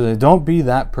 The Prophet said, don't be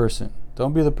that person.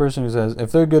 Don't be the person who says,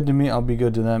 if they're good to me, I'll be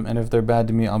good to them, and if they're bad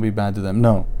to me, I'll be bad to them.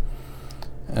 No.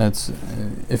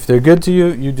 If they're good to you,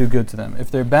 you do good to them.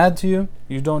 If they're bad to you,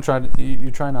 you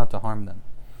try not to harm them.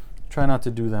 Try not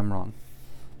to do them wrong.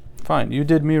 Fine, you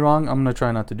did me wrong, I'm going to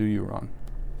try not to do you wrong.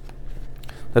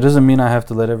 That doesn't mean I have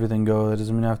to let everything go. That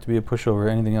doesn't mean I have to be a pushover or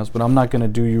anything else, but I'm not going to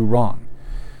do you wrong.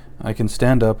 I can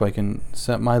stand up, I can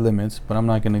set my limits, but I'm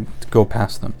not going to go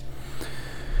past them.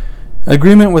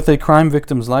 Agreement with a crime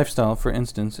victim's lifestyle, for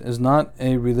instance, is not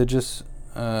a religious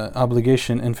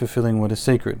obligation in fulfilling what is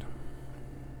sacred.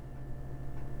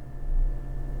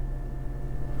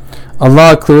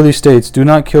 Allah clearly states, do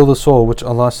not kill the soul which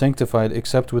Allah sanctified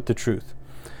except with the truth,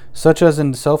 such as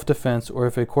in self-defense or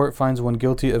if a court finds one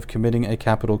guilty of committing a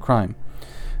capital crime.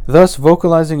 Thus,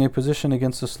 vocalizing a position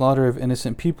against the slaughter of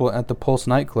innocent people at the Pulse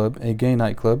nightclub, a gay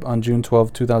nightclub, on June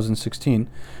 12, 2016,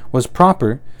 was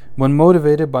proper when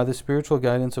motivated by the spiritual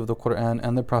guidance of the Quran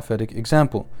and the prophetic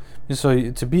example.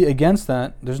 So to be against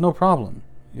that, there's no problem.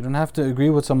 You don't have to agree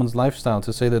with someone's lifestyle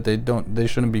to say that they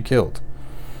shouldn't be killed.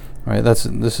 Right?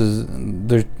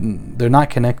 They're not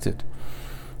connected.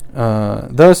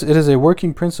 Thus, it is a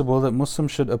working principle that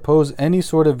Muslims should oppose any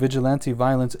sort of vigilante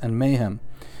violence and mayhem,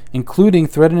 including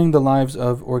threatening the lives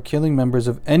of or killing members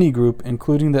of any group,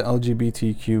 including the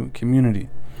LGBTQ community.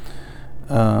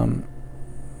 And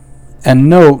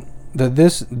note that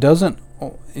this doesn't,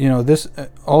 this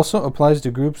also applies to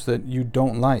groups that you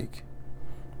don't like.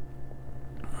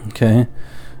 Okay?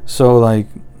 So, like,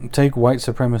 take white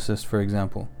supremacists, for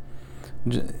example.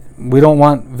 We don't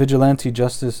want vigilante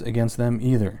justice against them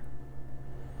either.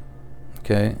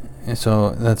 Okay? And so,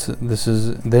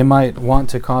 they might want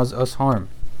to cause us harm.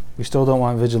 We still don't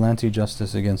want vigilante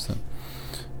justice against them.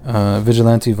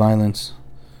 Vigilante violence,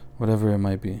 whatever it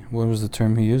might be. What was the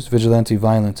term he used? Vigilante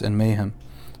violence and mayhem.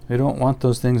 We don't want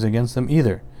those things against them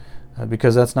either,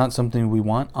 because that's not something we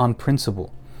want on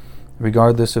principle,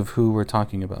 regardless of who we're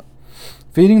talking about.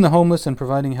 Feeding the homeless and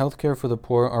providing health care for the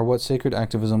poor are what sacred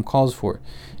activism calls for,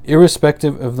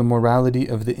 irrespective of the morality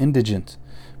of the indigent.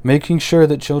 Making sure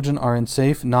that children are in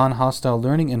safe, non-hostile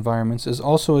learning environments is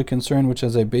also a concern which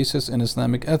has a basis in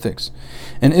Islamic ethics.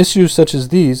 In issues such as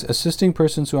these, assisting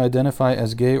persons who identify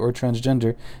as gay or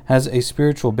transgender has a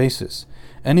spiritual basis.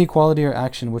 Any quality or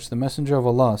action which the Messenger of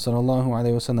Allah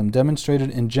ﷺ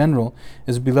demonstrated in general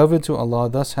is beloved to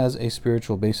Allah, thus has a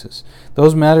spiritual basis.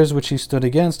 Those matters which he stood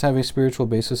against have a spiritual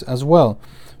basis as well,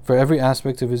 for every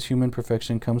aspect of his human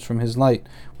perfection comes from his light,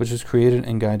 which is created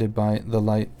and guided by the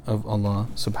light of Allah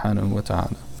subhanahu wa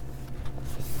ta'ala.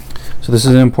 So this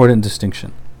is an important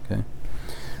distinction. Okay?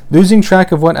 Losing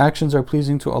track of what actions are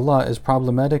pleasing to Allah is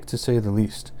problematic, to say the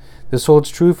least. This holds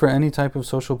true for any type of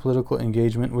social political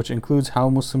engagement, which includes how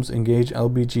Muslims engage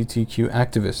LGBTQ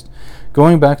activists.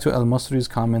 Going back to Al-Masri's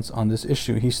comments on this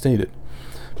issue, he stated,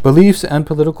 beliefs and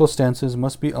political stances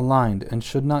must be aligned and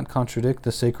should not contradict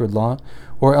the sacred law,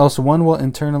 or else one will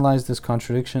internalize this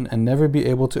contradiction and never be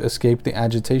able to escape the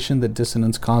agitation that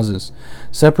dissonance causes.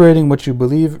 Separating what you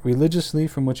believe religiously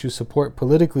from what you support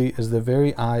politically is the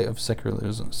very eye of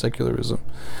secularism.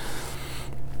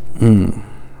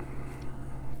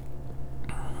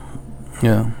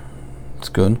 Yeah, it's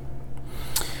good.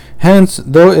 Hence,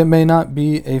 though it may not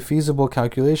be a feasible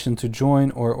calculation to join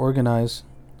or organize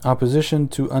opposition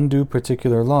to undo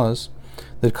particular laws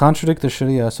that contradict the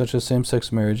Sharia, such as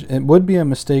same-sex marriage, it would be a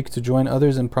mistake to join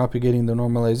others in propagating the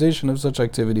normalization of such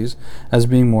activities as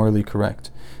being morally correct.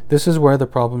 This is where the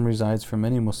problem resides for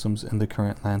many Muslims in the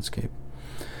current landscape.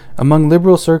 Among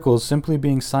liberal circles, simply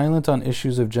being silent on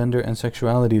issues of gender and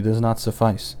sexuality does not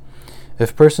suffice.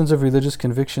 If persons of religious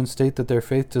conviction state that their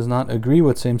faith does not agree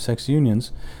with same-sex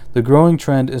unions, the growing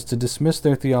trend is to dismiss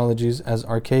their theologies as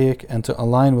archaic and to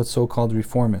align with so-called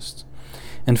reformists.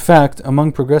 In fact,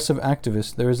 among progressive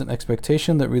activists, there is an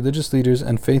expectation that religious leaders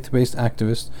and faith-based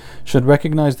activists should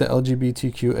recognize the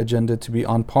LGBTQ agenda to be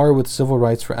on par with civil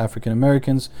rights for African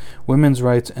Americans, women's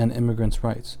rights, and immigrants'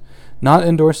 rights. Not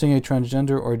endorsing a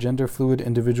transgender or gender-fluid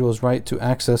individual's right to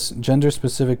access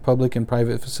gender-specific public and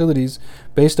private facilities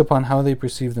based upon how they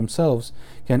perceive themselves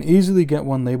can easily get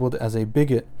one labeled as a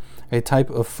bigot, a type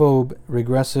of phobe,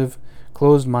 regressive,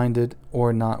 closed-minded,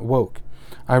 or not woke.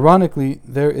 Ironically,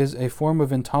 there is a form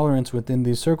of intolerance within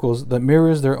these circles that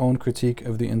mirrors their own critique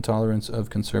of the intolerance of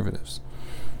conservatives.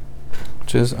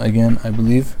 which is, again, I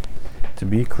believe, to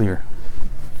be clear.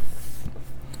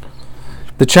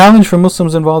 The challenge for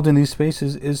Muslims involved in these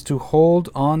spaces is to hold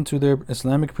on to their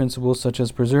Islamic principles, such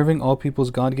as preserving all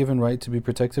people's God-given right to be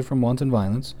protected from wanton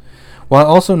violence, while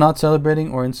also not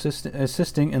celebrating or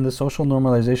assisting in the social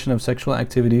normalization of sexual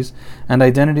activities and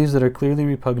identities that are clearly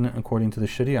repugnant according to the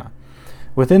Sharia.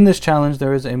 Within this challenge,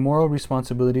 there is a moral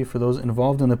responsibility for those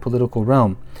involved in the political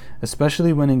realm,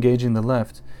 especially when engaging the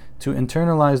left, to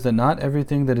internalize that not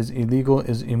everything that is illegal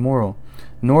is immoral,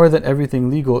 nor that everything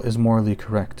legal is morally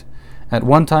correct. At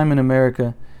one time in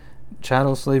America,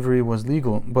 chattel slavery was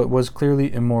legal, but was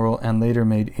clearly immoral and later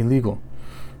made illegal.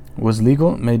 Was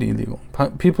legal, made illegal.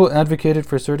 People advocated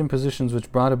for certain positions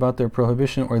which brought about their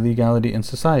prohibition or legality in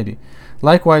society.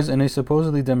 Likewise, in a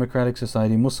supposedly democratic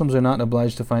society, Muslims are not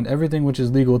obliged to find everything which is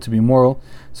legal to be moral,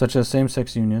 such as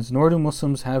same-sex unions, nor do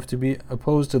Muslims have to be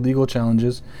opposed to legal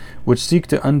challenges which seek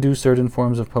to undo certain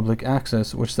forms of public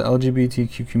access which the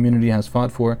LGBTQ community has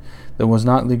fought for that was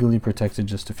not legally protected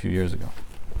just a few years ago.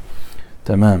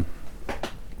 Tamam.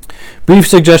 Brief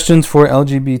suggestions for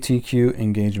LGBTQ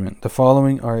engagement. The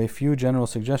following are a few general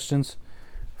suggestions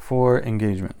for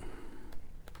engagement.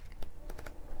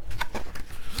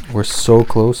 We're so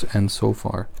close and so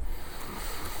far.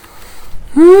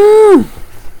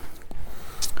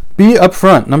 Be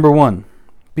upfront. Number 1.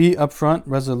 Be upfront,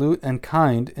 resolute, and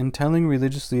kind in telling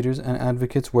religious leaders and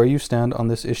advocates where you stand on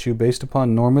this issue based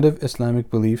upon normative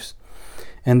Islamic beliefs,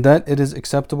 and that it is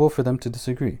acceptable for them to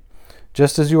disagree.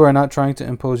 Just as you are not trying to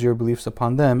impose your beliefs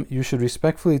upon them, you should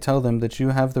respectfully tell them that you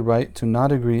have the right to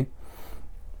not agree.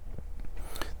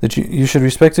 You should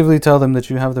respectively tell them that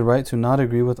you have the right to not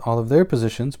agree with all of their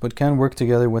positions, but can work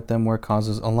together with them where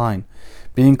causes align.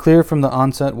 Being clear from the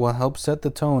onset will help set the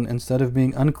tone instead of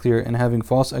being unclear and having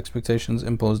false expectations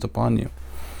imposed upon you.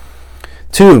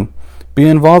 2. Be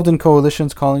involved in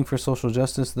coalitions calling for social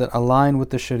justice that align with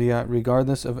the Sharia,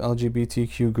 regardless of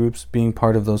LGBTQ groups being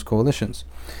part of those coalitions.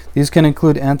 These can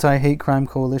include anti-hate crime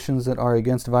coalitions that are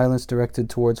against violence directed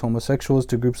towards homosexuals,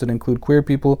 to groups that include queer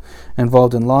people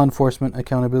involved in law enforcement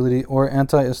accountability, or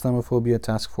anti-Islamophobia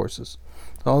task forces.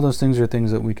 So all those things are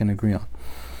things that we can agree on.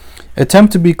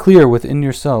 Attempt to be clear within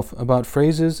yourself about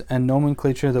phrases and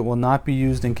nomenclature that will not be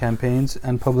used in campaigns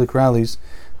and public rallies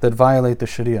that violate the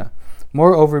Sharia.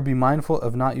 Moreover, be mindful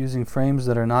of not using frames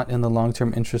that are not in the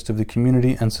long-term interest of the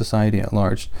community and society at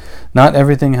large. Not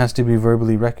everything has to be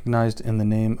verbally recognized in the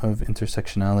name of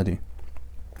intersectionality.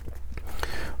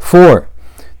 4.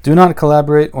 Do not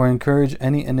collaborate or encourage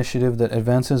any initiative that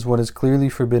advances what is clearly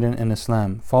forbidden in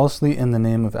Islam, falsely in the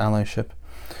name of allyship.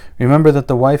 Remember that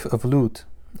the wife of Lut,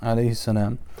 alayhi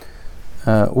salam,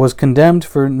 was condemned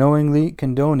for knowingly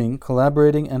condoning,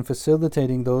 collaborating, and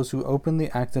facilitating those who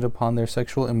openly acted upon their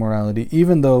sexual immorality,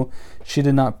 even though she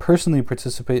did not personally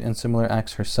participate in similar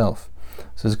acts herself.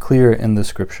 This is clear in the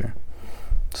scripture.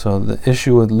 So the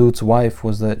issue with Lut's wife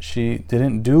was that she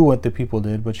didn't do what the people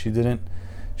did, but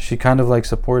she kind of like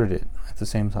supported it at the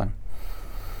same time.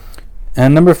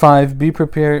 And number 5, be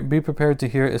prepared to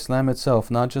hear Islam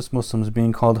itself, not just Muslims,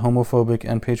 being called homophobic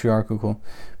and patriarchal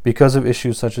because of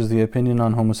issues such as the opinion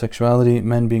on homosexuality,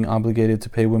 men being obligated to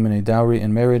pay women a dowry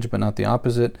in marriage but not the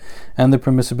opposite, and the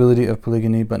permissibility of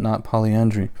polygamy but not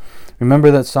polyandry. Remember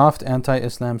that soft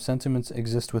anti-Islam sentiments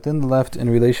exist within the left in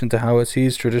relation to how it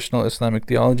sees traditional Islamic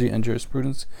theology and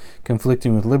jurisprudence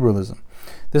conflicting with liberalism.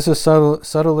 This is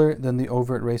subtler than the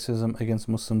overt racism against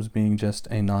Muslims being just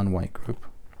a non-white group.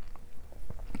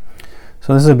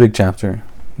 So this is a big chapter.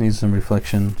 Needs some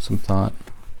reflection, some thought.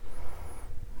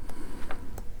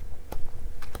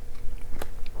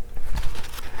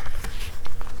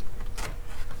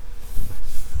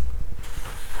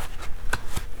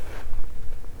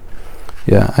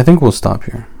 Yeah, I think we'll stop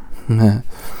here.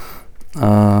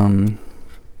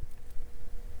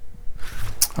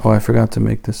 Oh, I forgot to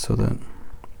make this so that...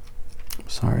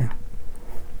 Sorry.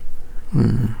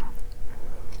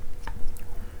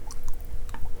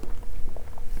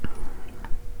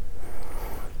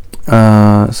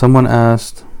 Someone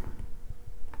asked,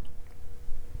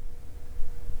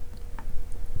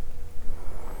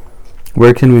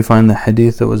 where can we find the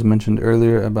hadith that was mentioned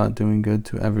earlier about doing good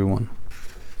to everyone?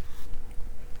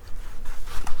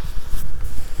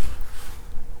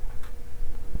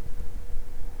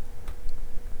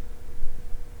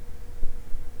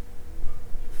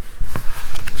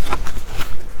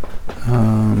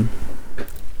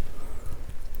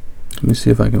 Let me see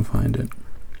if I can find it.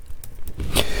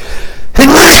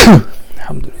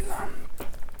 Alhamdulillah.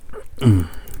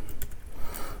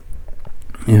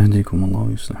 يهديكم الله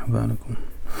ويصلح بالكم.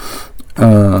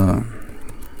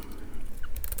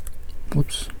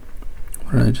 Whoops.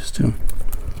 What did I just do?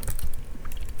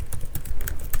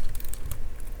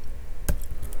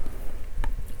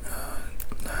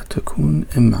 تكون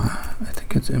إمعة. I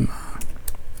think it's إمعة.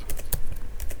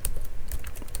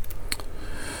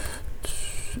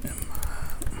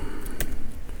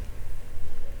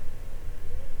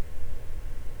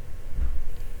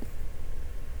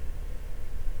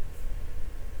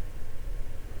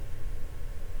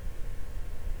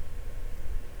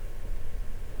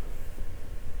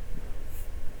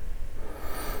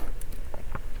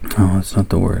 Oh, it's not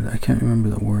the word. I can't remember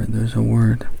the word. There's a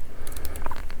word.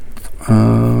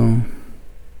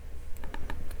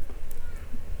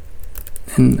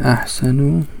 إن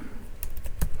أحسنوا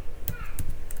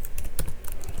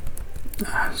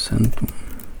أحسنتم.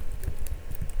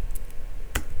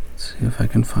 Let's see if I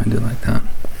can find it like that.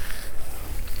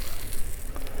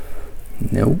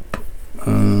 Nope.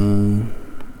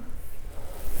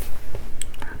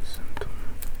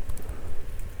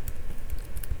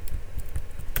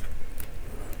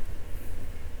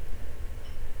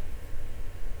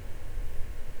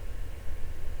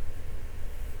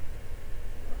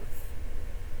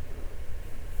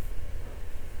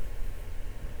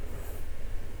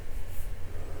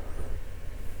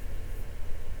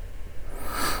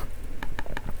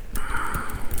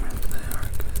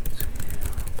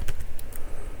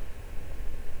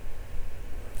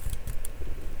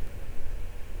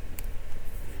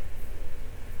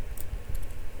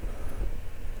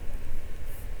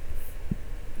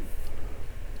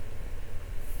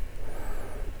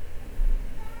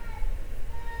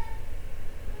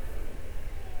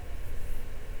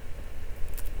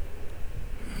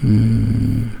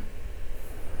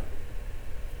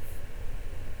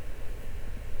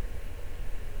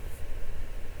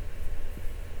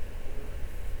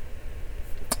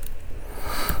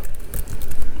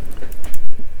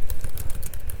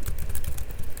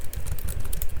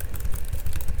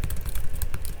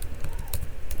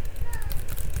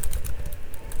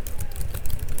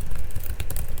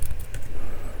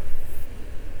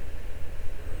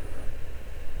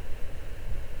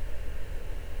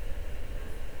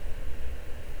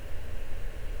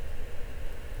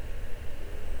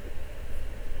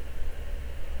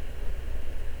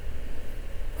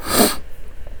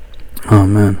 Oh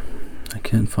man, I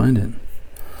can't find it.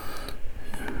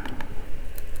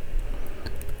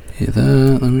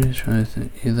 إذا, let me try to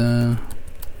think. إذا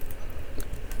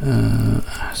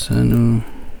أحسنوا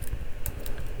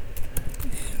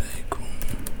إليكم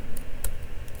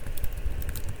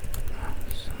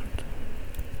أحسنتم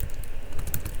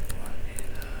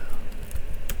وإذا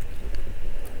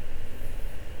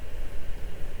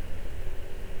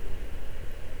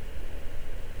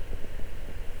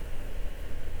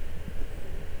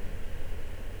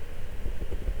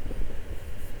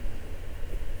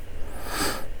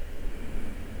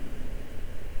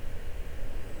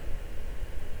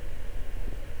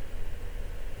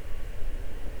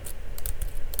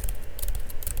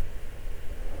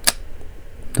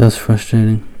That's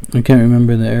frustrating. I can't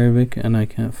remember the Arabic and I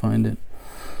can't find it.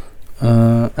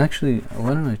 Actually,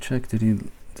 why don't I check? Did he?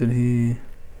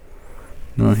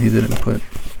 No, he didn't put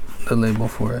the label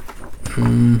for it.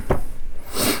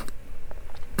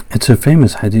 It's a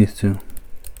famous hadith too.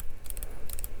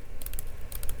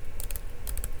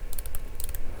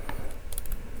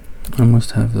 I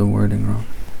must have the wording wrong.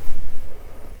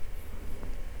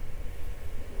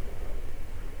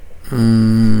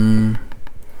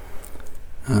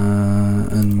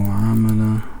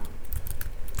 المعاملة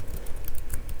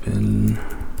بالحديث.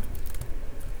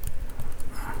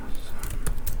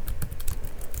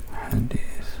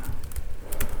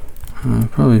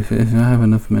 Probably if I have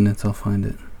enough minutes I'll find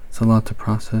it. It's a lot to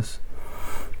process.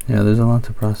 Yeah, there's a lot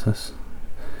to process.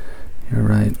 You're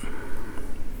right.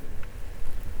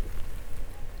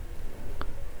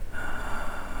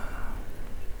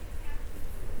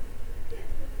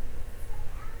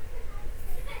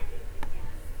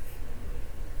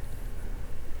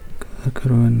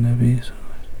 ذكر النبي صلى الله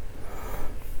عليه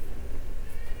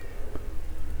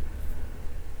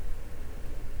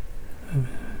وسلم.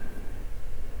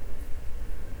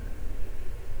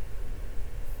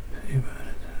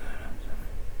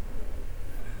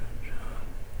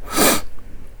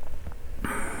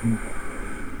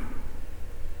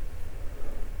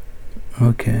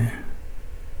 Okay.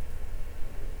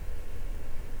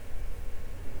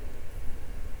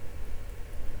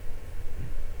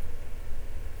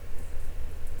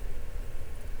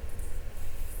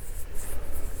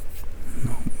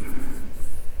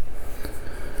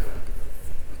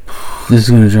 This is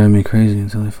gonna drive me crazy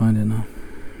until I find it now.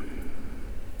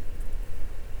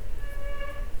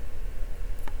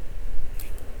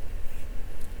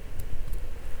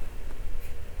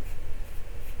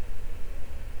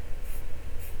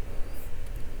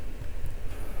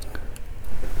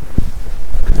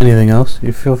 Anything else?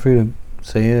 You feel free to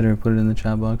say it or put it in the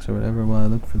chat box or whatever while I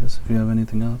look for this, if you have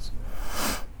anything else.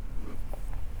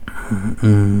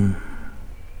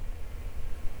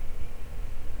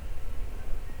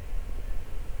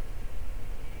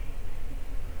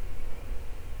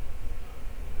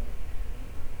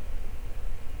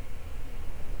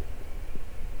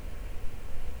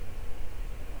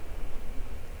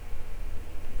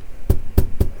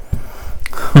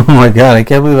 Oh my god, I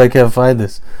can't believe I can't find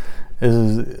this.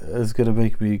 It's gonna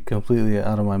make me completely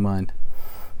out of my mind.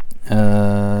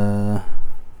 SubhanAllah.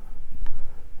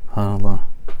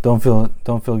 Don't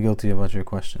feel guilty about your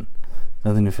question.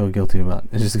 Nothing to feel guilty about.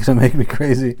 It's just gonna make me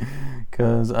crazy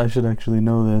because I should actually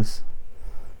know this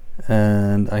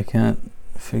and I can't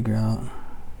figure out.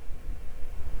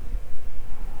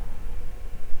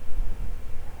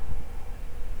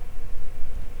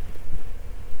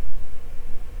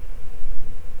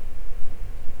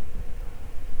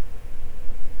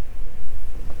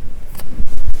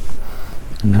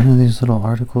 None of these little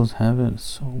articles have it. It's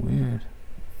so weird.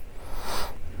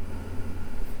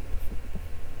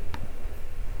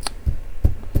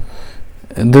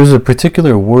 And there's a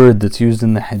particular word that's used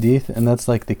in the hadith, and that's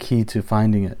like the key to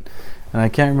finding it. And I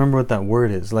can't remember what that word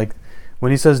is. Like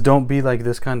when he says, "Don't be like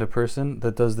this kind of person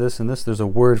that does this and this," there's a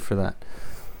word for that.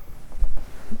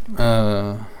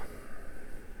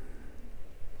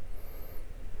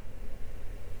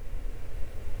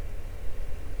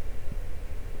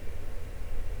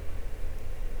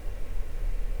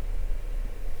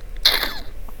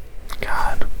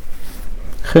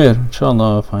 Khair,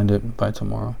 inshallah I'll find it by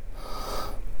tomorrow.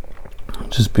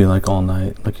 Just be like all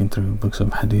night looking through books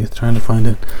of hadith trying to find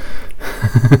it.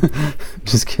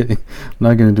 Just kidding. I'm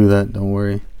not going to do that, don't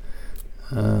worry.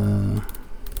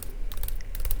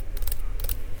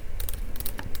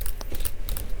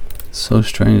 So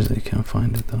strange that you can't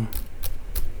find it though.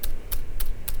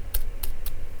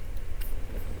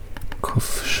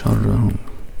 Kuf sharrahum.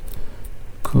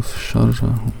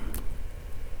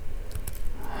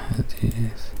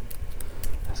 Hadith.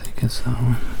 I think it's that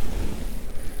one.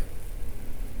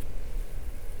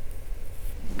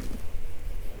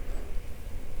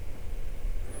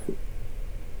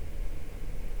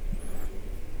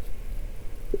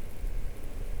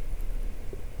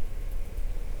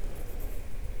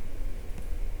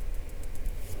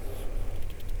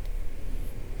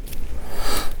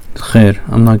 Khair,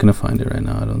 I'm not going to find it right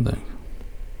now, I don't think.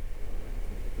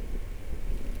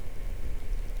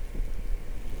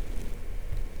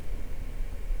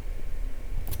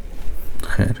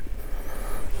 Khair.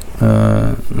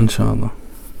 Inshallah.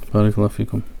 Barakallah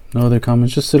fikum. No other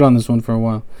comments? Just sit on this one for a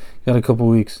while. Got a couple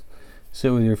weeks.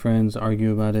 Sit with your friends,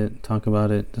 argue about it, talk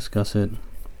about it, discuss it.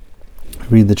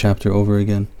 Read the chapter over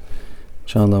again.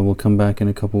 Inshallah, we'll come back in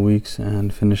a couple weeks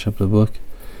and finish up the book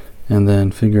and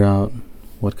then figure out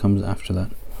what comes after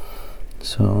that.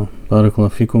 So,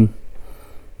 barakallah fikum.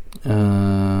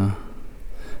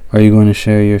 Are you going to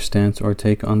share your stance or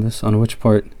take on this? On which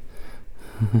part?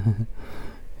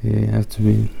 You have to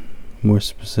be more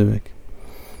specific.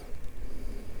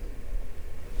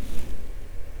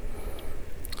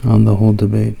 On the whole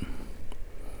debate.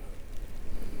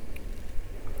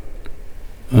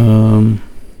 I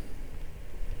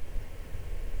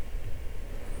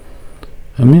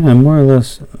mean, I more or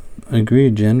less agree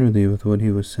generally with what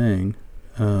he was saying.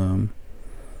 The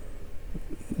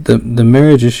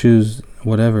marriage issues,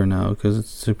 whatever now, because the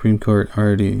Supreme Court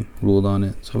already ruled on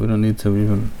it, so we don't need to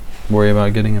even worry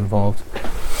about getting involved.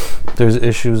 There's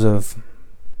issues of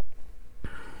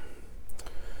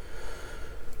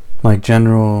like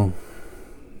general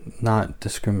not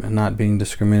being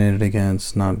discriminated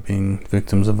against, not being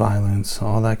victims of violence,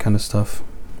 all that kind of stuff.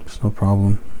 It's no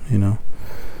problem, you know.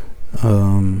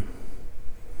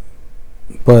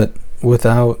 But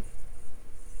without,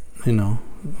 you know,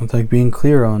 with like being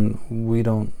clear on, we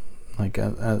don't, like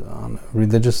on a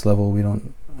religious level, we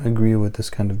don't agree with this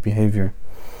kind of behavior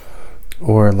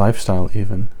or lifestyle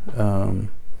even.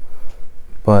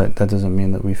 But that doesn't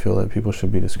mean that we feel that people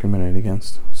should be discriminated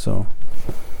against. So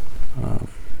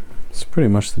it's pretty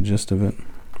much the gist of it.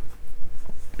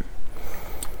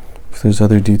 If there's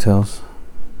other details,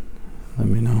 let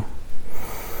me know.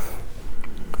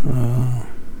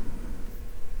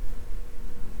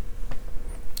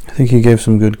 I think he gave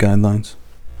some good guidelines.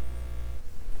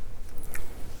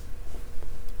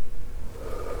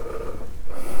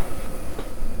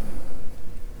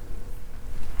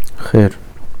 Khair.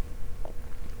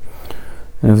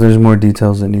 And if there's more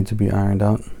details that need to be ironed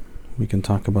out, we can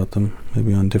talk about them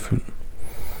maybe on different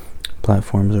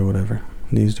platforms or whatever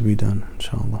needs to be done,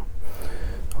 inshallah.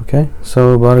 Okay,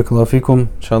 so barakallahu fikum.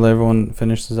 Inshallah everyone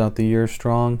finishes out the year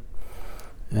strong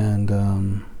And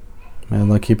may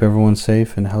Allah keep everyone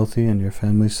safe and healthy, and your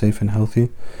family safe and healthy.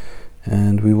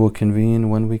 And we will convene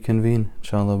when we convene.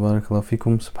 Inshallah, barakallahu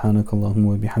fikum. Subhanakallahumma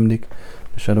wa bihamdik.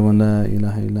 Nashhadu an la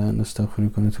ilaha illa anta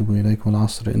nastaghfiruka wa natubu ilayk. Wal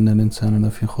 'asr innal insana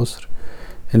lafi khusr.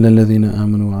 إلا الذين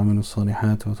آمنوا وعملوا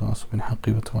الصالحات وتواصوا بالحق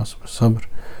وتواصوا بالصبر.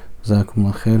 جزاكم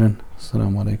الله خيرا.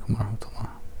 السلام عليكم ورحمة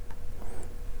الله.